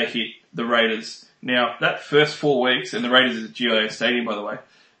 And then they hit the Raiders. Now, that first 4 weeks, and the Raiders is at GIO Stadium, by the way,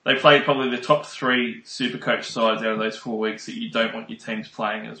 they played probably the top 3 Supercoach sides out of those 4 weeks that you don't want your teams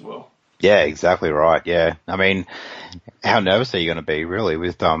playing as well. Yeah, exactly right. Yeah. I mean, how nervous are you going to be really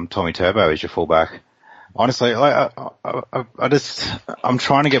with, Tommy Turbo as your fullback? Honestly, I'm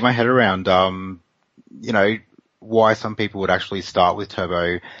trying to get my head around, why some people would actually start with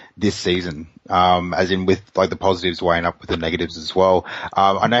Turbo this season, as in with like the positives weighing up with the negatives as well.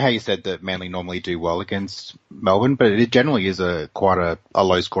 I know how you said that Manly normally do well against Melbourne, but it generally is quite a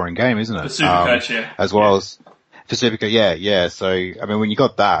low scoring game, isn't it? For Supercoach, yeah. As well as for Supercoach, yeah. So, I mean, when you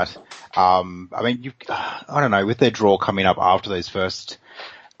got that, I don't know, with their draw coming up after those first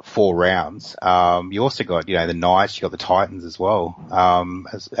 4 rounds, you also got, the Knights, you got the Titans as well.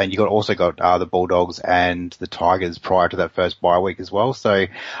 And you also got the Bulldogs and the Tigers prior to that first bye week as well. So,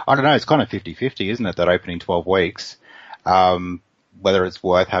 I don't know, it's kind of 50-50, isn't it, that opening 12 weeks? Whether it's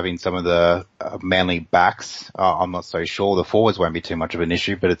worth having some of the Manly backs, I'm not so sure. The forwards won't be too much of an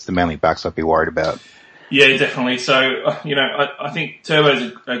issue, but it's the Manly backs I'd be worried about. Yeah, definitely. So, I think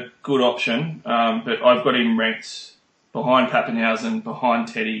Turbo's a good option, but I've got him ranked behind Pappenhausen, behind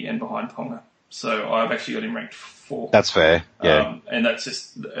Teddy, and behind Ponga. So I've actually got him ranked 4. That's fair, yeah. And that's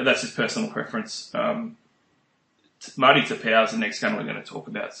just personal preference. Marty Tapau is the next gun we're going to talk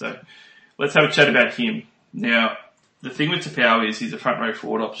about. So let's have a chat about him. Now, the thing with Tapau is he's a front row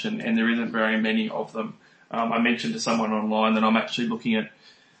forward option, and there isn't very many of them. I mentioned to someone online that I'm actually looking at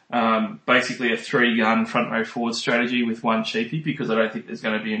basically a 3-gun front row forward strategy with 1 cheapie, because I don't think there's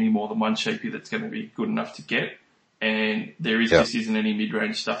going to be any more than 1 cheapie that's going to be good enough to get. And there just isn't any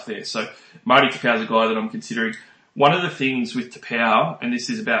mid-range stuff there. So Marty Tapau's a guy that I'm considering. One of the things with Tapau, and this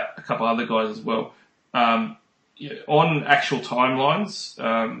is about a couple other guys as well, on actual timelines,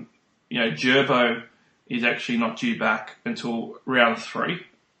 Gerbo is actually not due back until round 3.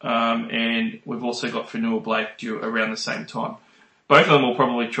 And we've also got Fanua Blake due around the same time. Both of them will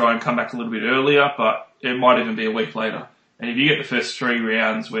probably try and come back a little bit earlier, but it might even be a week later. And if you get the first 3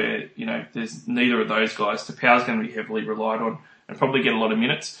 rounds where, there's neither of those guys, Tapau's going to be heavily relied on and probably get a lot of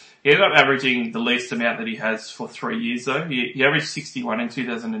minutes. He ended up averaging the least amount that he has for 3 years though. He averaged 61 in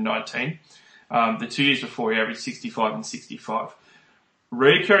 2019. The 2 years before he averaged 65 and 65.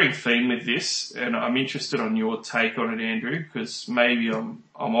 Recurring theme with this, and I'm interested on your take on it, Andrew, because maybe I'm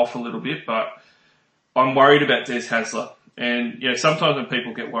off a little bit, but I'm worried about Des Hasler. And, sometimes when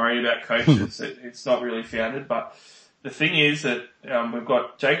people get worried about coaches, it's not really founded, but the thing is that we've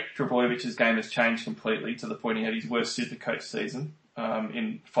got Jake Trbojevich's game has changed completely to the point he had his worst Supercoach season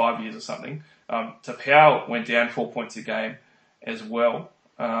in 5 years or something. Tapau went down 4 points a game as well,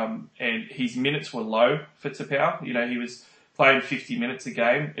 and his minutes were low for Tapau. He was playing 50 minutes a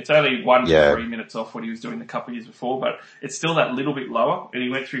game. It's only 1 to 3 minutes off what he was doing a couple of years before, but it's still that little bit lower. And he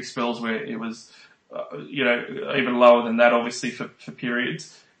went through spells where it was, even lower than that, obviously for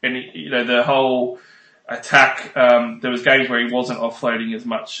periods. And the whole attack, there was games where he wasn't offloading as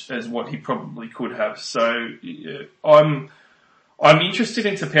much as what he probably could have. So I'm interested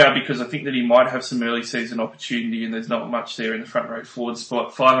in Tapau because I think that he might have some early season opportunity, and there's not much there in the front row forward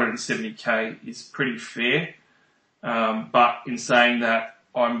spot. 570k is pretty fair, but in saying that,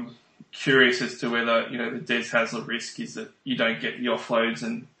 I'm curious as to whether the Des Hasler risk is that you don't get the offloads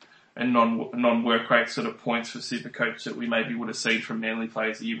and non-work rate sort of points for Supercoach that we maybe would have seen from Manly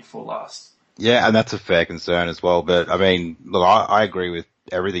players the year before last. Yeah, and that's a fair concern as well. But I mean, look, I agree with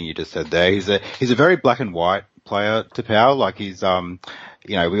everything you just said there. He's a very black and white player, Tapau. Like he's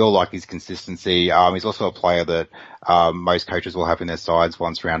we all like his consistency. He's also a player that most coaches will have in their sides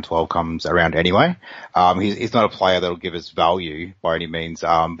once round 12 comes around anyway. He's not a player that'll give us value by any means.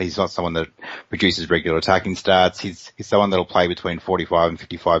 He's not someone that produces regular attacking stats. He's someone that'll play between 45 and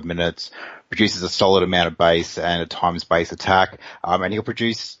 55 minutes, produces a solid amount of base and at times base attack, and he'll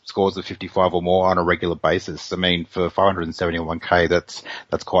produce scores of 55 or more on a regular basis. I mean, for 571k,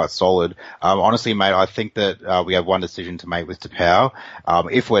 that's quite solid. Honestly, mate, I think that we have one decision to make with Tapau.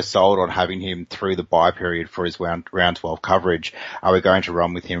 If we're sold on having him through the bye period for his round 12 coverage, are we going to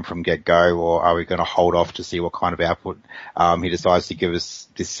run with him from get-go, or are we going to hold off to see what kind of output he decides to give us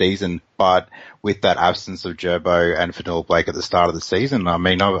this season? But with that absence of Gerbo and Fanua Blake at the start of the season, I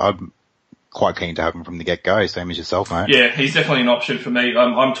mean, I'm quite keen to have him from the get-go, same as yourself, mate. Yeah, he's definitely an option for me.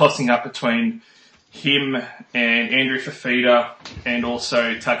 I'm tossing up between him and Andrew Fafita and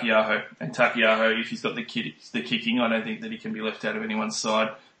also Takiaho. And Takiaho, if he's got the kicking, I don't think that he can be left out of anyone's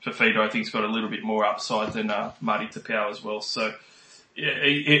side. Fafita, I think, has got a little bit more upside than Marty Tapau as well. So,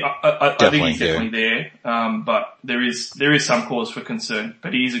 yeah, I think he's definitely there. But there is some cause for concern.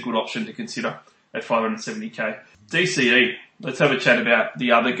 But he is a good option to consider at 570k. DCE. Let's have a chat about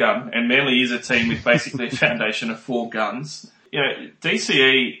the other gun. And Manly is a team with basically a foundation of 4 guns.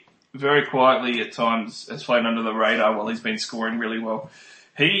 DCE very quietly at times has flown under the radar while he's been scoring really well.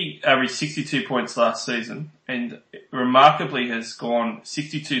 He averaged 62 points last season and remarkably has gone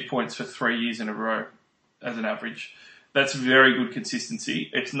 62 points for 3 years in a row as an average. That's very good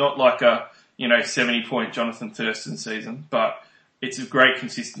consistency. It's not like a 70-point Jonathan Thurston season, but it's a great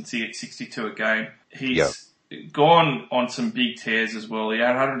consistency at 62 a game. He's gone on some big tears as well. He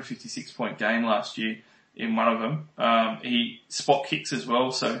had a 156-point game last year in one of them. He spot kicks as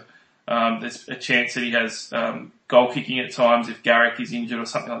well, so there's a chance that he has goal kicking at times. If Garrick is injured or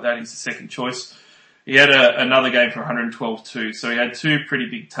something like that, he's the second choice. He had another game for 112 too, so he had 2 pretty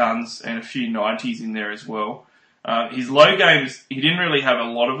big tons and a few 90s in there as well. His low games, he didn't really have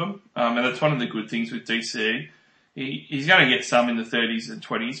a lot of them, and that's one of the good things with DCE. He's going to get some in the 30s and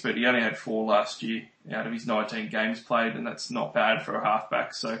 20s, but he only had 4 last year out of his 19 games played, and that's not bad for a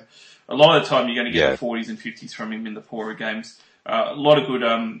halfback. So a lot of the time you're going to get the 40s and 50s from him in the poorer games. A lot of good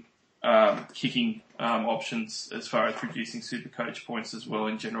kicking options as far as producing Supercoach points as well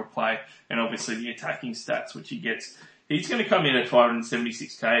in general play, and obviously the attacking stats which he gets. He's going to come in at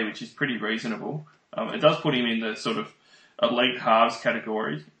 576k, which is pretty reasonable. It does put him in the sort of elite halves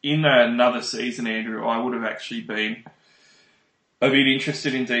category. In another season, Andrew, I would have actually been a bit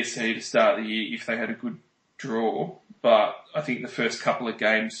interested in DC to start the year if they had a good draw, but I think the first couple of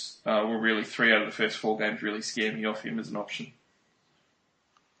games were really 3 out of the first 4 games really scared me off him as an option.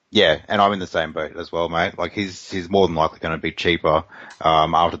 Yeah, and I'm in the same boat as well, mate. Like he's more than likely going to be cheaper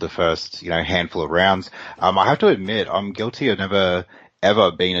after the first handful of rounds. I have to admit, I'm guilty of never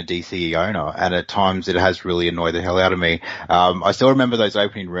ever been a DCE owner, and at times it has really annoyed the hell out of me. I still remember those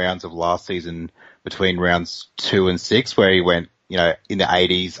opening rounds of last season between rounds 2 and 6 where he went, in the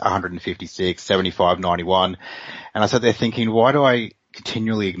 80s, 156, 75, 91. And I sat there thinking, why do I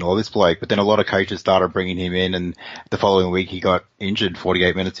continually ignore this bloke? But then a lot of coaches started bringing him in, and the following week he got injured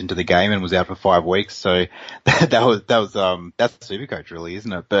 48 minutes into the game and was out for 5 weeks. So that's Supercoach really,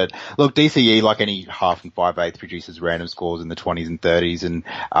 isn't it? But look, DCE, like any half and 5/8, produces random scores in the 20s and 30s. And,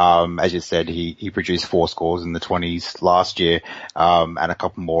 as you said, he produced 4 scores in the 20s last year, and a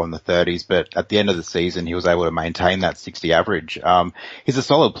couple more in the 30s. But at the end of the season, he was able to maintain that 60 average. He's a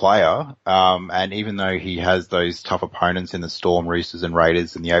solid player. And even though he has those tough opponents in the Storm, Roosters and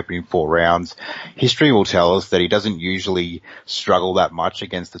Raiders in the opening 4 rounds, history will tell us that he doesn't usually struggle that much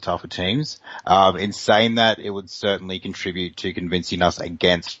against the tougher teams. In saying that, it would certainly contribute to convincing us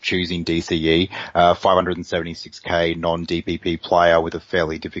against choosing DCE, 576k non-DPP player with a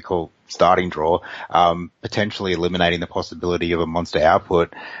fairly difficult starting draw, potentially eliminating the possibility of a monster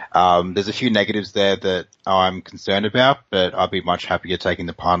output. There's a few negatives there that I'm concerned about, but I'd be much happier taking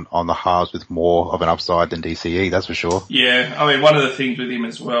the punt on the halves with more of an upside than DCE, that's for sure. Yeah, I mean, one of the things with him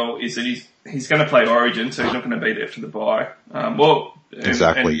as well is that he's going to play Origin, so he's not going to be there for the bye.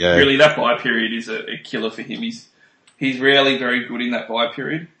 Exactly, yeah. Really, that bye period is a killer for him. He's rarely very good in that bye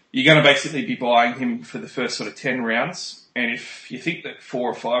period. You're going to basically be buying him for the first sort of 10 rounds. And if you think that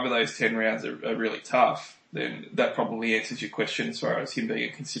 4 or 5 of those 10 rounds are really tough, then that probably answers your question as far as him being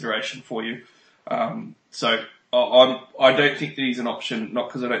a consideration for you. So I don't think that he's an option, not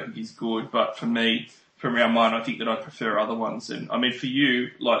because I don't think he's good, but for me, from around mine, I think that I prefer other ones. And I mean, for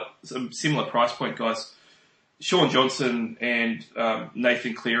you, like some similar price point guys, Sean Johnson and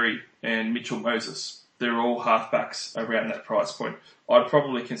Nathan Cleary and Mitchell Moses. they're all halfbacks around that price point. I'd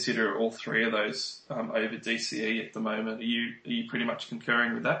probably consider all three of those over DCE at the moment. Are you pretty much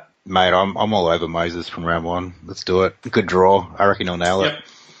concurring with that? Mate, I'm all over Moses from round one. Let's do it. Good draw. I reckon he'll nail it.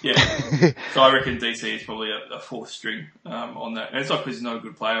 Yeah. So I reckon DC is probably a fourth string on that. And it's not because he's not a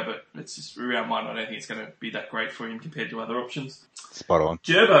good player, but it's just round one. I don't think it's going to be that great for him compared to other options. Spot on.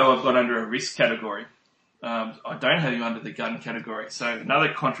 Gerbo I've got under a risk category. I don't have him under the gun category. So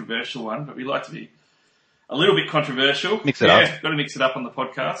another controversial one, but we like to be a little bit controversial. Mix it up. Yeah, got to mix it up on the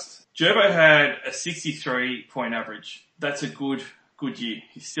podcast. Gerbo had a 63-point average. That's a good year.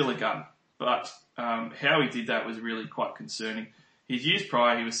 He's still a gun. But how he did that was really quite concerning. His years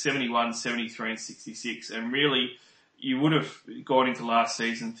prior, he was 71, 73 and 66. And really, you would have gone into last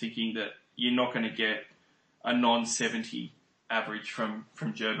season thinking that you're not going to get a non-70 average from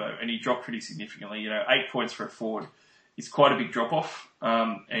Gerbo. And he dropped pretty significantly. 8 points for a forward is quite a big drop-off.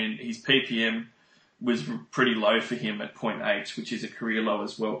 And his PPM was pretty low for him at 0.8, which is a career low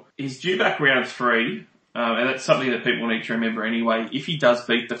as well. He's due back round 3, and that's something that people need to remember anyway. If he does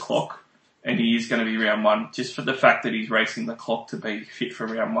beat the clock, and he is going to be round 1, just for the fact that he's racing the clock to be fit for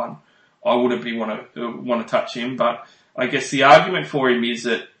round 1, I wouldn't want to touch him. But I guess the argument for him is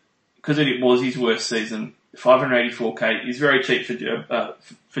that because it was his worst season, 584k is very cheap for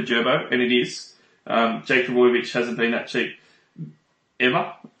Gerbo, and it is. Jake Trbojevic hasn't been that cheap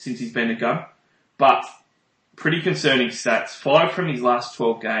ever since he's been a gun. But pretty concerning stats. 5 from his last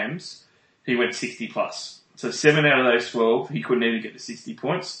 12 games, he went 60 plus. So 7 out of those 12, he couldn't even get to 60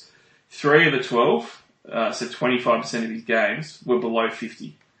 points. 3 of the 12, so 25% of his games, were below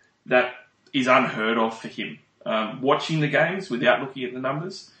 50. That is unheard of for him. Watching the games without looking at the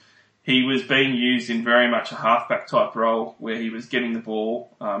numbers, he was being used in very much a halfback type role where he was getting the ball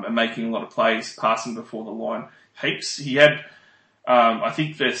and making a lot of plays, passing before the line. Heaps. He had, I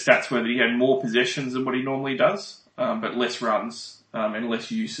think the stats were that he had more possessions than what he normally does, but less runs and less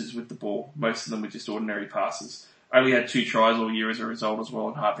uses with the ball. Most of them were just ordinary passes. Only had 2 tries all year as a result as well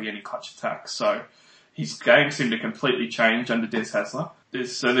and hardly any clutch attacks. So his game seemed to completely change under Des Hasler.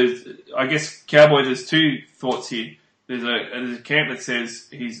 I guess Cowboys, there's 2 thoughts here. There's a camp that says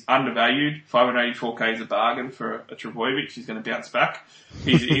he's undervalued. 584k is a bargain for a Trbojevic. He's going to bounce back.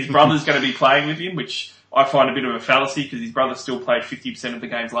 His brother's going to be playing with him, which I find a bit of a fallacy because his brother still played 50% of the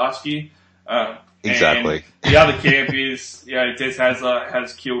games last year. Exactly. And the other camp is, Des Hasler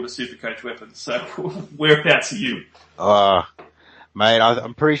has killed a Supercoach weapon. So whereabouts are you? Mate,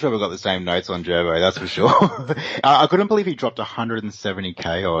 I'm pretty sure we've got the same notes on Gerbo, that's for sure. I couldn't believe he dropped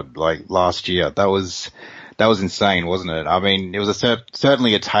 170k odd, last year. That was insane, wasn't it? I mean, it was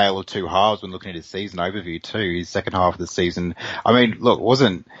certainly a tale of 2 halves when looking at his season overview too. His second half of the season, I mean, look,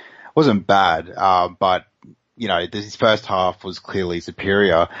 wasn't bad, but his first half was clearly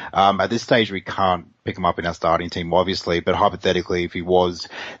superior. At this stage, we can't pick him up in our starting team, obviously, but hypothetically, if he was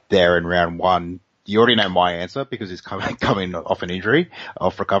there in round 1, you already know my answer because he's coming off an injury,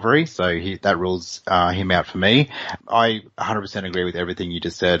 off recovery, so that rules him out for me. I 100% agree with everything you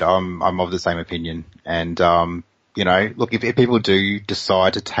just said. I'm of the same opinion, and look, if people do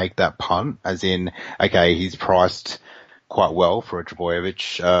decide to take that punt, as in, okay, he's priced quite well for a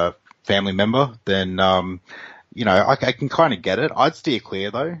Trbojevic family member, then I can kind of get it. I'd steer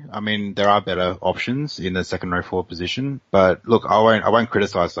clear though. I mean, there are better options in the second row forward position, but look, I won't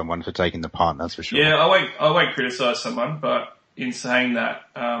criticize someone for taking the punt, that's for sure. Yeah, I won't criticize someone, but in saying that,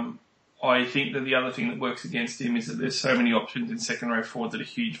 I think that the other thing that works against him is that there's so many options in second row forward that are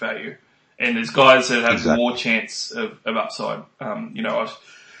huge value. And there's guys that have more chance of upside. I've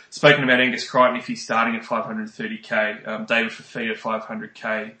spoken about Angus Crichton if he's starting at 530k, David Fafita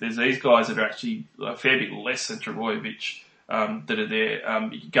 500k. There's these guys that are actually a fair bit less than Trbojevic that are there.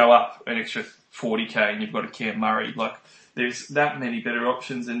 You go up an extra 40k and you've got a Cam Murray. There's that many better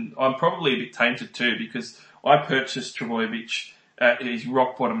options, and I'm probably a bit tainted too because I purchased Trbojevic at his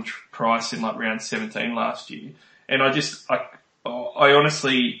rock bottom price in round 17 last year, and I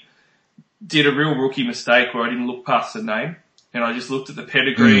honestly did a real rookie mistake where I didn't look past the name. And I just looked at the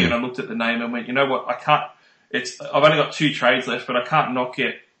pedigree and I looked at the name and went, you know what, I've only got 2 trades left, but I can't not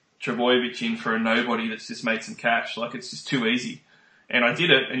get Trbojevic in for a nobody that's just made some cash. It's just too easy. And I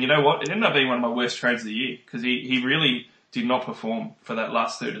did it, and you know what, it ended up being one of my worst trades of the year because he really did not perform for that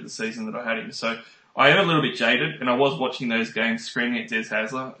last third of the season that I had him. So I am a little bit jaded, and I was watching those games screaming at Des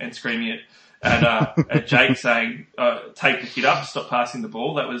Hasler and screaming at Jake saying, take the kid up, stop passing the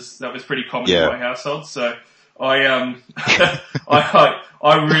ball. That was pretty common in my household. So I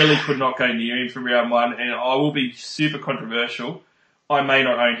really could not go near him from round 1, and I will be super controversial. I may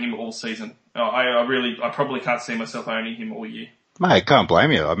not own him all season. I probably can't see myself owning him all year. Mate, can't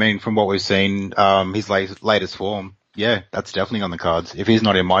blame you. I mean, from what we've seen, his latest form, yeah, that's definitely on the cards. If he's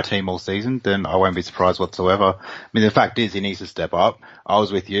not in my team all season, then I won't be surprised whatsoever. I mean, the fact is, he needs to step up. I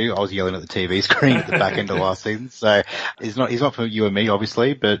was with you. I was yelling at the TV screen at the back end of last season. So he's not for you and me,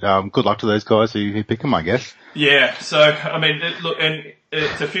 obviously, but good luck to those guys who pick him, I guess. Yeah. So I mean, look, and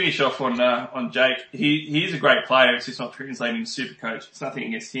to finish off on Jake, he's a great player. It's just not translating to Supercoach. It's nothing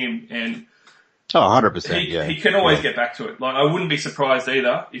against him, and Oh, 100%, yeah. He can always get back to it. Like, I wouldn't be surprised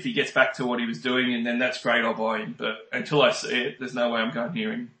either if he gets back to what he was doing, and then that's great, I'll buy him. But until I see it, there's no way I'm going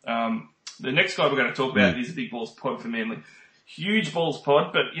near him. The next guy we're going to talk about is a big balls pod for Manly. Huge balls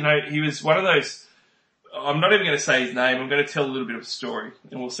pod, but, you know, he was one of those, I'm not even going to say his name, I'm going to tell a little bit of a story,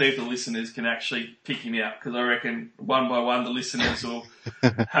 and we'll see if the listeners can actually pick him out, because I reckon one by one the listeners will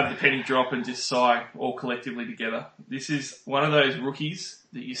have the penny drop and just sigh all collectively together. This is one of those rookies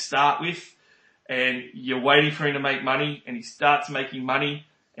that you start with, and you're waiting for him to make money, and he starts making money,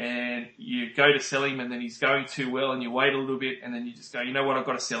 and you go to sell him, and then he's going too well, and you wait a little bit, and then you just go, you know what, I've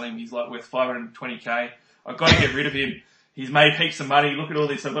got to sell him. He's like worth 520k. I've got to get rid of him. He's made heaps of money. Look at all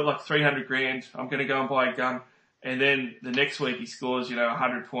this. I've got like 300 grand. I'm going to go and buy a gun. And then the next week he scores,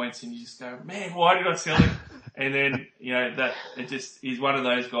 100 points, and you just go, man, why did I sell him? And then, he's one of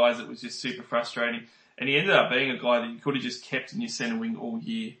those guys that was just super frustrating. And he ended up being a guy that you could have just kept in your centre wing all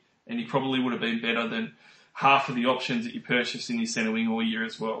year. And he probably would have been better than half of the options that you purchased in your centre wing all year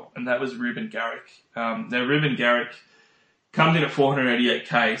as well. And that was Ruben Garrick. Now, Ruben Garrick comes in at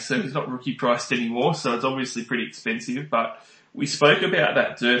 488k, so he's not rookie priced anymore, so it's obviously pretty expensive. But we spoke about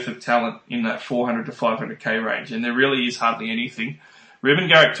that dearth of talent in that 400 to 500k range, and there really is hardly anything. Ruben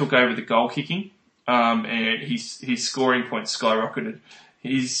Garrick took over the goal kicking, and his scoring points skyrocketed.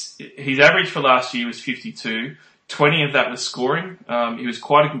 His average for last year was 52. 20 of that was scoring. He was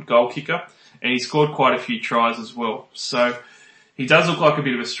quite a good goal kicker, and he scored quite a few tries as well. So he does look like a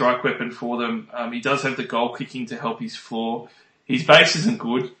bit of a strike weapon for them. He does have the goal kicking to help his floor. His base isn't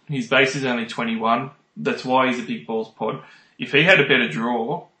good. His base is only 21. That's why he's a big balls pod. If he had a better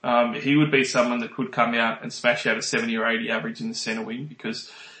draw, he would be someone that could come out and smash out a 70 or 80 average in the centre wing,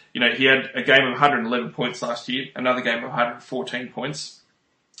 because, he had a game of 111 points last year, another game of 114 points.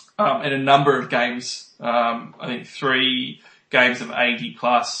 And a number of games, I think 3 games of 80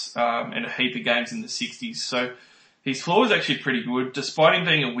 plus, and a heap of games in the 60s. So his floor is actually pretty good. Despite him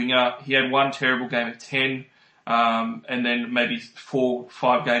being a winger, he had one terrible game of 10, and then maybe 4,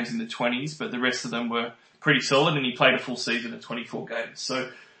 5 games in the 20s, but the rest of them were pretty solid, and he played a full season of 24 games.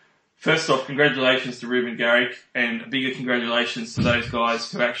 So first off, congratulations to Ruben Garrick, and a bigger congratulations to those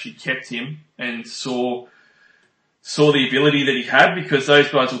guys who actually kept him and saw the ability that he had, because those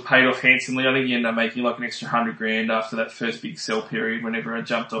guys were paid off handsomely. I think he ended up making like an extra 100 grand after that first big sell period whenever I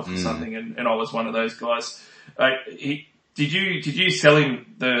jumped off or something, and I was one of those guys. Did you sell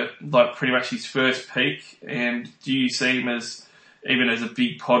him pretty much his first peak, and do you see him as a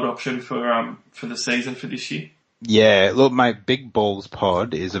big pod option for the season for this year? Yeah, look, mate, Big Balls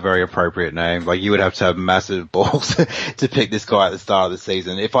Pod is a very appropriate name. Like, you would have to have massive balls to pick this guy at the start of the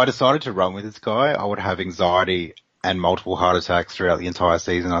season. If I decided to run with this guy, I would have anxiety and multiple heart attacks throughout the entire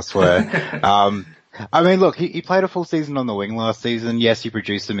season, I swear. I mean, look, he played a full season on the wing last season. Yes, he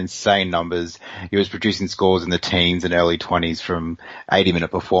produced some insane numbers. He was producing scores in the teens and early 20s from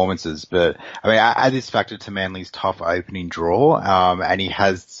 80-minute performances. But, I mean, I add this factor to Manly's tough opening draw, and he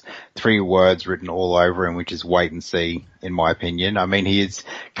has 3 words written all over him, which is wait and see, in my opinion. I mean, he is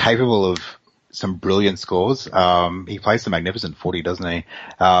capable of some brilliant scores. He plays the magnificent footy, doesn't he?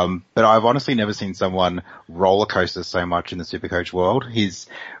 But I've honestly never seen someone roller coaster so much in the Supercoach world. He's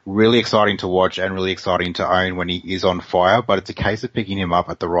really exciting to watch and really exciting to own when he is on fire, but it's a case of picking him up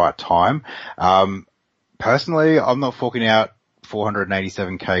at the right time. Personally, I'm not forking out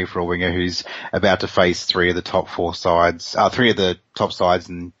 487k for a winger who's about to face 3 of the top sides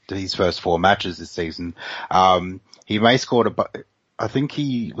in his first 4 matches this season. He may score I think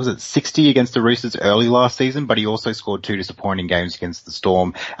he was at 60 against the Roosters early last season, but he also scored 2 disappointing games against the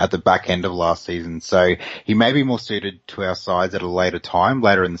Storm at the back end of last season. So he may be more suited to our sides at a later time,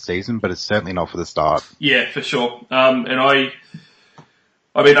 later in the season, but it's certainly not for the start. Yeah, for sure. And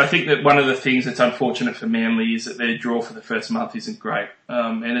I think that one of the things that's unfortunate for Manly is that their draw for the first month isn't great.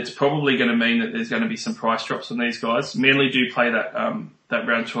 And it's probably going to mean that there's going to be some price drops on these guys. Manly do play that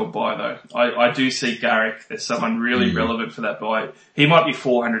round 12 bye though. I do see Garrick as someone really relevant for that bye. He might be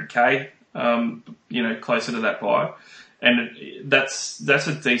 400k, closer to that bye. And that's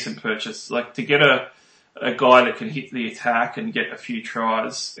a decent purchase. Like, to get a guy that can hit the attack and get a few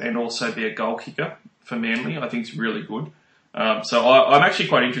tries and also be a goal kicker for Manly, I think is really good. So I'm actually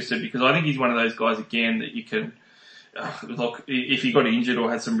quite interested, because I think he's one of those guys again that you can look, if he got injured or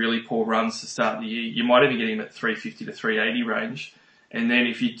had some really poor runs to start the year, you might even get him at 350 to 380 range. And then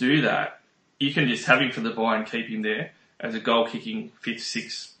if you do that, you can just have him for the bye and keep him there as a goal-kicking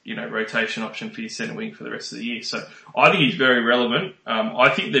 5th, 6th, rotation option for your centre wing for the rest of the year. So I think he's very relevant. I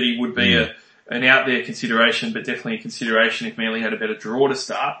think that he would be an out-there consideration, but definitely a consideration if Manly had a better draw to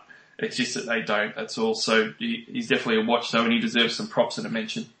start. It's just that they don't, that's all. So he's definitely a watch, though, and he deserves some props and a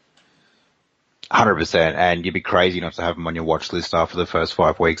mention. 100%, and you'd be crazy not to have him on your watch list after the first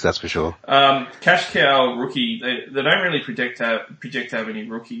 5 weeks, that's for sure. Cash Cow rookie, they don't really project to have any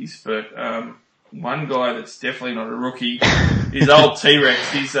rookies, but one guy that's definitely not a rookie is old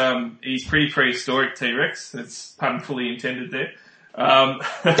T-Rex. He's pretty prehistoric T-Rex. It's pun fully intended there.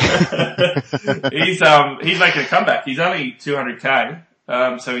 He's making a comeback. He's only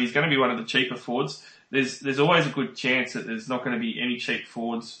 200k, so he's going to be one of the cheaper forwards. There's always a good chance that there's not going to be any cheap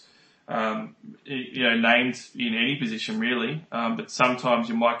forwards named in any position really, but sometimes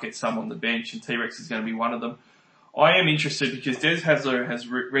you might get some on the bench, and T-Rex is going to be one of them. I am interested because Des Hasler has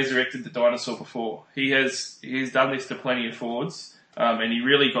resurrected the dinosaur before. He has done this to plenty of forwards, and he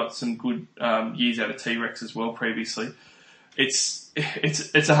really got some good years out of T-Rex as well previously. It's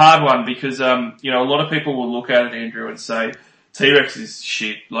a hard one because a lot of people will look at it, Andrew, and say T-Rex is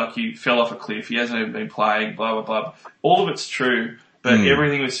shit, like he fell off a cliff, he hasn't even been playing, blah blah blah. All of it's true. But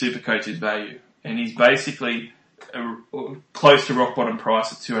everything with Supercoach is value. And he's basically close to rock bottom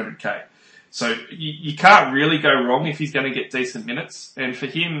price at 200k. So you can't really go wrong if he's going to get decent minutes. And for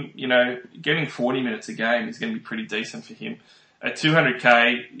him, getting 40 minutes a game is going to be pretty decent for him. At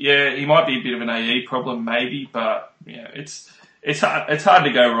 200k, yeah, he might be a bit of an AE problem maybe, but it's hard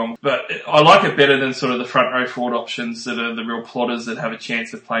to go wrong. But I like it better than sort of the front row forward options that are the real plotters that have a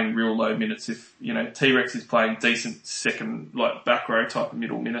chance of playing real low minutes. If, T-Rex is playing decent second, like back row type of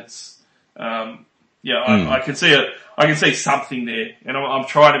middle minutes. I can see it. I can see something there. And I'm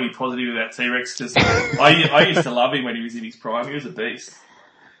trying to be positive about T-Rex because I used to love him when he was in his prime. He was a beast.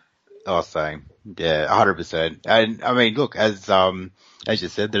 Oh, same. Yeah, 100%. And I mean, look, as you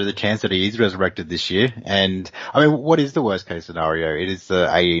said, there's a chance that he is resurrected this year. And I mean, what is the worst case scenario? It is the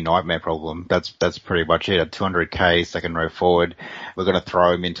AE nightmare problem. That's pretty much it. At 200k, second row forward, we're going to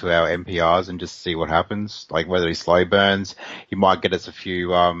throw him into our MPRs and just see what happens. Like whether he slow burns, he might get us a few,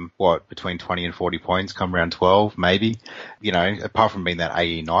 between 20 and 40 points come round 12, maybe. Apart from being that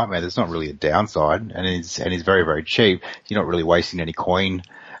AE nightmare, there's not really a downside. And he's very, very cheap. You're not really wasting any coin.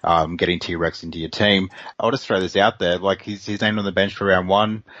 Getting T-Rex into your team. I'll just throw this out there. Like he's named on the bench for round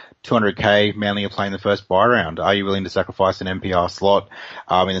 1, 200k, Manly are playing the first bye round. Are you willing to sacrifice an MPR slot,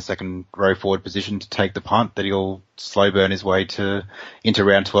 in the second row forward position to take the punt that he'll slow burn his way into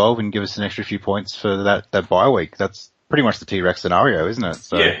round 12 and give us an extra few points for that bye week? That's pretty much the T-Rex scenario, isn't it?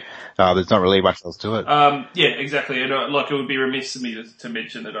 So, yeah. There's not really much else to it. Yeah, exactly. And it would be remiss of me to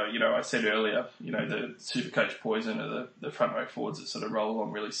mention that, I said earlier, the Supercoach poison are the front row forwards that sort of roll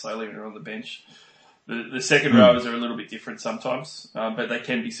along really slowly when they're on the bench. The second rowers are a little bit different sometimes, but they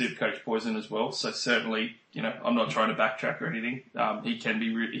can be Supercoach poison as well. So certainly, I'm not trying to backtrack or anything.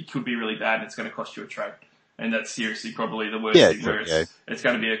 He could be really bad and it's going to cost you a trade. And that's seriously probably the worst thing where it's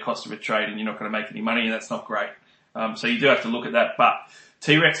going to be a cost of a trade and you're not going to make any money and that's not great. So you do have to look at that, but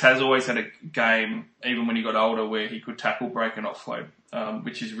T-Rex has always had a game, even when he got older, where he could tackle, break and offload,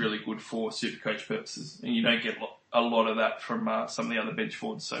 which is really good for Supercoach purposes. And you don't get a lot of that from some of the other bench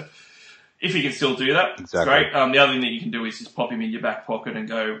forwards. So if he can still do that, it's great. The other thing that you can do is just pop him in your back pocket and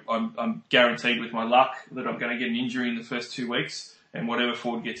go, I'm guaranteed with my luck that I'm going to get an injury in the first 2 weeks. And whatever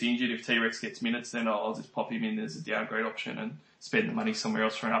forward gets injured, if T-Rex gets minutes, then I'll just pop him in as a downgrade option and spend the money somewhere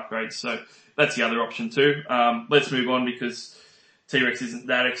else for an upgrade. So that's the other option too. Let's move on because T-Rex isn't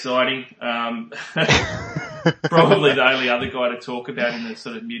that exciting. Probably the only other guy to talk about in the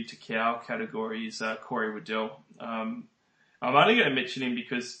sort of mid to cow category is Corey Waddell. I'm only going to mention him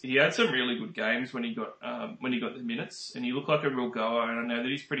because he had some really good games when he got the minutes, and he looked like a real goer. And I know that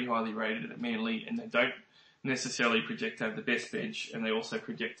he's pretty highly rated at Manly, and they don't necessarily project to have the best bench, and they also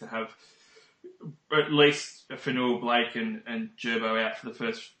project to have at least Fanua Blake and Gerbo out for the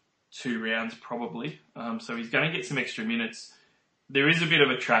first 2 rounds probably. So he's going to get some extra minutes. There is a bit of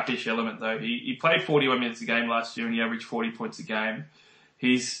a trappish element though. He played 41 minutes a game last year and he averaged 40 points a game.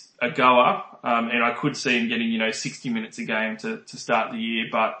 He's a goer, and I could see him getting, 60 minutes a game to start the year,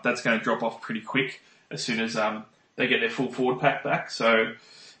 but that's going to drop off pretty quick as soon as they get their full forward pack back. So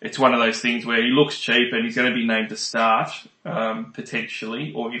it's one of those things where he looks cheap and he's going to be named to start,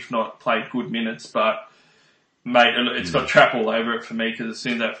 potentially, or if not, play good minutes, but mate, it's got trap all over it for me because as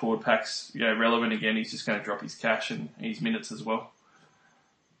soon as that forward pack's relevant again, he's just going to drop his cash and his minutes as well.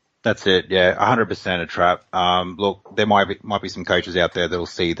 That's it. Yeah, 100% a trap. Look, there might be some coaches out there that'll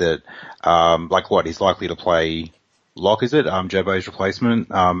see that, he's likely to play Lock, is it? Jobo's replacement,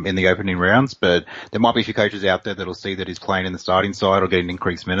 in the opening rounds, but there might be a few coaches out there that'll see that he's playing in the starting side or getting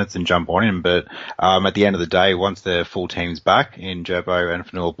increased minutes and jump on him. But, at the end of the day, once their full team's back in Jobo and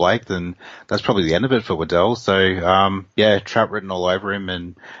Fanua Blake, then that's probably the end of it for Waddell. So, trap written all over him,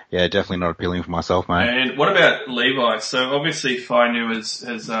 and yeah, definitely not appealing for myself, mate. And what about Levi? So obviously Fainu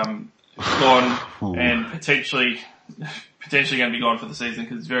has gone and potentially going to be gone for the season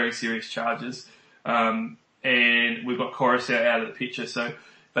because it's very serious charges. And we've got Coruscant out of the picture, so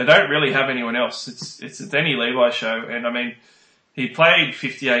they don't really have anyone else. It's a Danny Levi show, and I mean, he played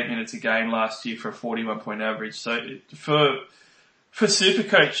 58 minutes a game last year for a 41-point average. So for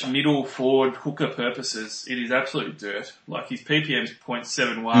Supercoach middle forward hooker purposes, it is absolute dirt. Like his PPM's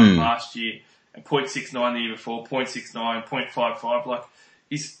 0.71 last year, and 0.69 the year before, 0.69, 0.55. Like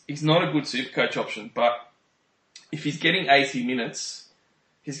he's not a good Supercoach option, but if he's getting 80 minutes,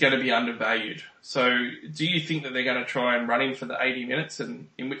 he's going to be undervalued. So do you think that they're going to try and run him for the 80 minutes? And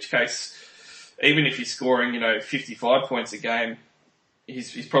in which case, even if he's scoring, 55 points a game,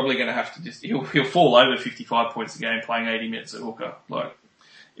 he's probably going to have to he'll fall over 55 points a game playing 80 minutes at hooker.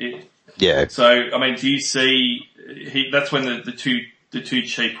 Yeah. So, I mean, do you see, that's when the two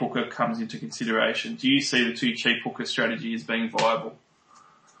cheap hooker comes into consideration. Do you see the two cheap hooker strategy as being viable?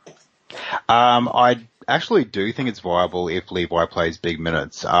 I actually do think it's viable if Levi plays big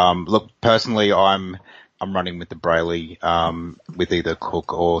minutes. Look, personally, I'm running with the Brayley, with either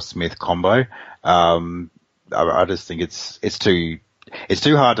Cook or Smith combo. I just think it's too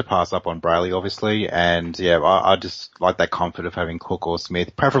hard to pass up on Brayley, obviously, and yeah, I just like that comfort of having Cook or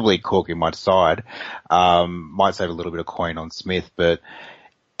Smith, preferably Cook in my side. Might save a little bit of coin on Smith, but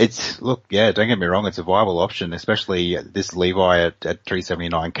don't get me wrong, it's a viable option, especially this Levi at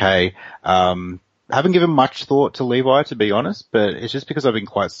 379k. Haven't given much thought to Levi, to be honest, but it's just because I've been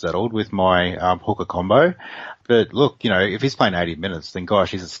quite settled with my hooker combo. But look, if he's playing 80 minutes, then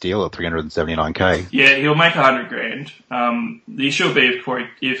gosh, he's a steal at 379k. Yeah, he'll make $100,000. The issue will be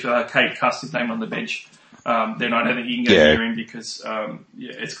if Kate Cuss is named on the bench, then I don't think you can go near him because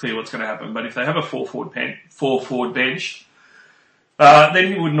it's clear what's going to happen. But if they have a four forward bench,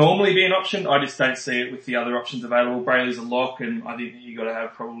 then he would normally be an option. I just don't see it with the other options available. Brayley's a lock, and I think you've got to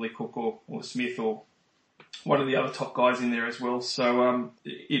have probably Cook or Smith or one of the other top guys in there as well. So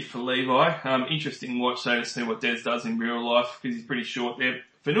it for Levi. Interesting watch, though, to see what Des does in real life because he's pretty short there.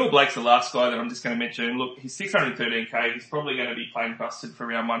 Fanua Blake's the last guy that I'm just going to mention. Look, he's 613k. He's probably going to be playing busted for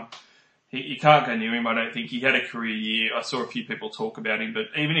round one. You can't go near him, I don't think. He had a career year. I saw a few people talk about him, but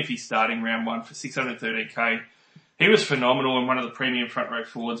even if he's starting round one for 613k, he was phenomenal and one of the premium front row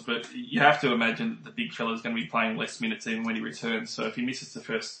forwards, but you have to imagine that the big fella's going to be playing less minutes even when he returns. So if he misses the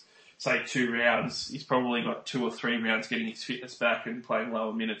first, say, 2 rounds, he's probably got 2 or 3 rounds getting his fitness back and playing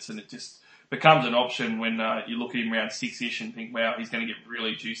lower minutes, and it just becomes an option when you look at him round 6-ish and think, wow, he's going to get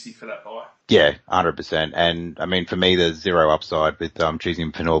really juicy for that buy. Yeah, 100%. And I mean, for me, there's zero upside with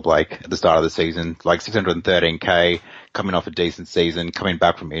choosing Fanua Blake at the start of the season. Like 613k, coming off a decent season, coming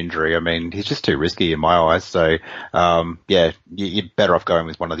back from injury. I mean, he's just too risky in my eyes. So, you're better off going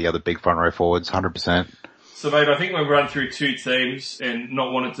with one of the other big front row forwards, 100%. So, mate, I think we've run through 2 teams and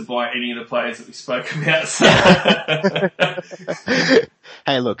not wanted to buy any of the players that we spoke about. So.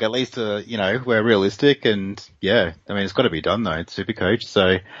 Hey, look, at least, we're realistic and, yeah, I mean, it's got to be done, though. It's Supercoach.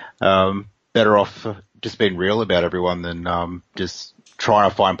 So, better off just being real about everyone than just trying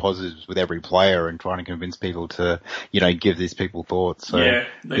to find positives with every player and trying to convince people to, give these people thoughts. So,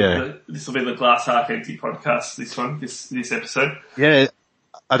 this will be the glass half empty podcast, this episode. Yeah.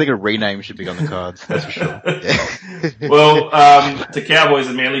 I think a rename should be on the cards, that's for sure. Yeah. Well, to Cowboys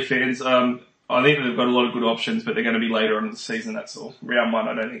and Manly fans, I think they've got a lot of good options, but they're going to be later on in the season, that's all. Round 1,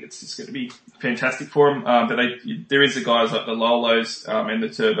 I don't think it's just going to be fantastic for them. But there is the guys like the Lolos, and the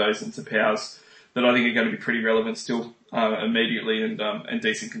Turbos and Tapaus that I think are going to be pretty relevant still, immediately and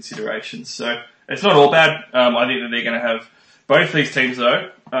decent considerations. So it's not all bad. I think that they're going to have both these teams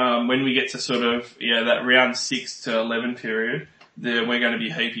though, when we get to sort of, that round 6 to 11 period, we're going to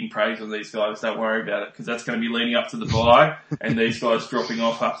be heaping praise on these guys. Don't worry about it, because that's going to be leading up to the bye and these guys dropping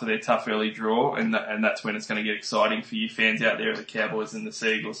off after their tough early draw, and that's when it's going to get exciting for you fans out there of the Cowboys and the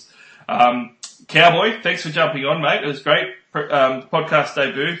Seagulls. Cowboy, thanks for jumping on, mate. It was great. Podcast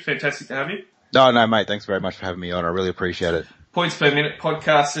debut. Fantastic to have you. No, mate. Thanks very much for having me on. I really appreciate it. Points per minute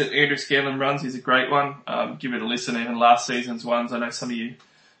podcast that Andrew Scanlon runs is a great one. Give it a listen. Even last season's ones. I know some of you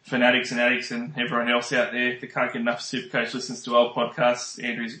fanatics and addicts and everyone else out there that can't get enough Supercoach listens to old podcasts.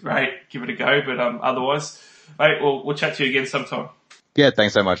 Andrew's great. Give it a go. But otherwise, mate, we'll chat to you again sometime. Yeah,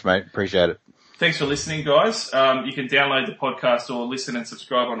 thanks so much, mate. Appreciate it. Thanks for listening, guys. You can download the podcast or listen and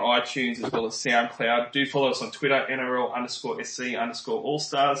subscribe on iTunes as well as SoundCloud. Do follow us on Twitter,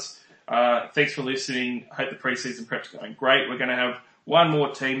 NRL_SC_All-Stars. Thanks for listening. Hope the preseason prep's going great. We're going to have one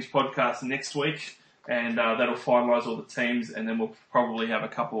more teams podcast next week, and that'll finalise all the teams, and then we'll probably have a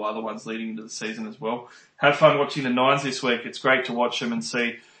couple other ones leading into the season as well. Have fun watching the Nines this week. It's great to watch them and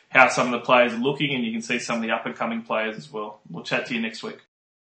see how some of the players are looking, and you can see some of the up-and-coming players as well. We'll chat to you next week.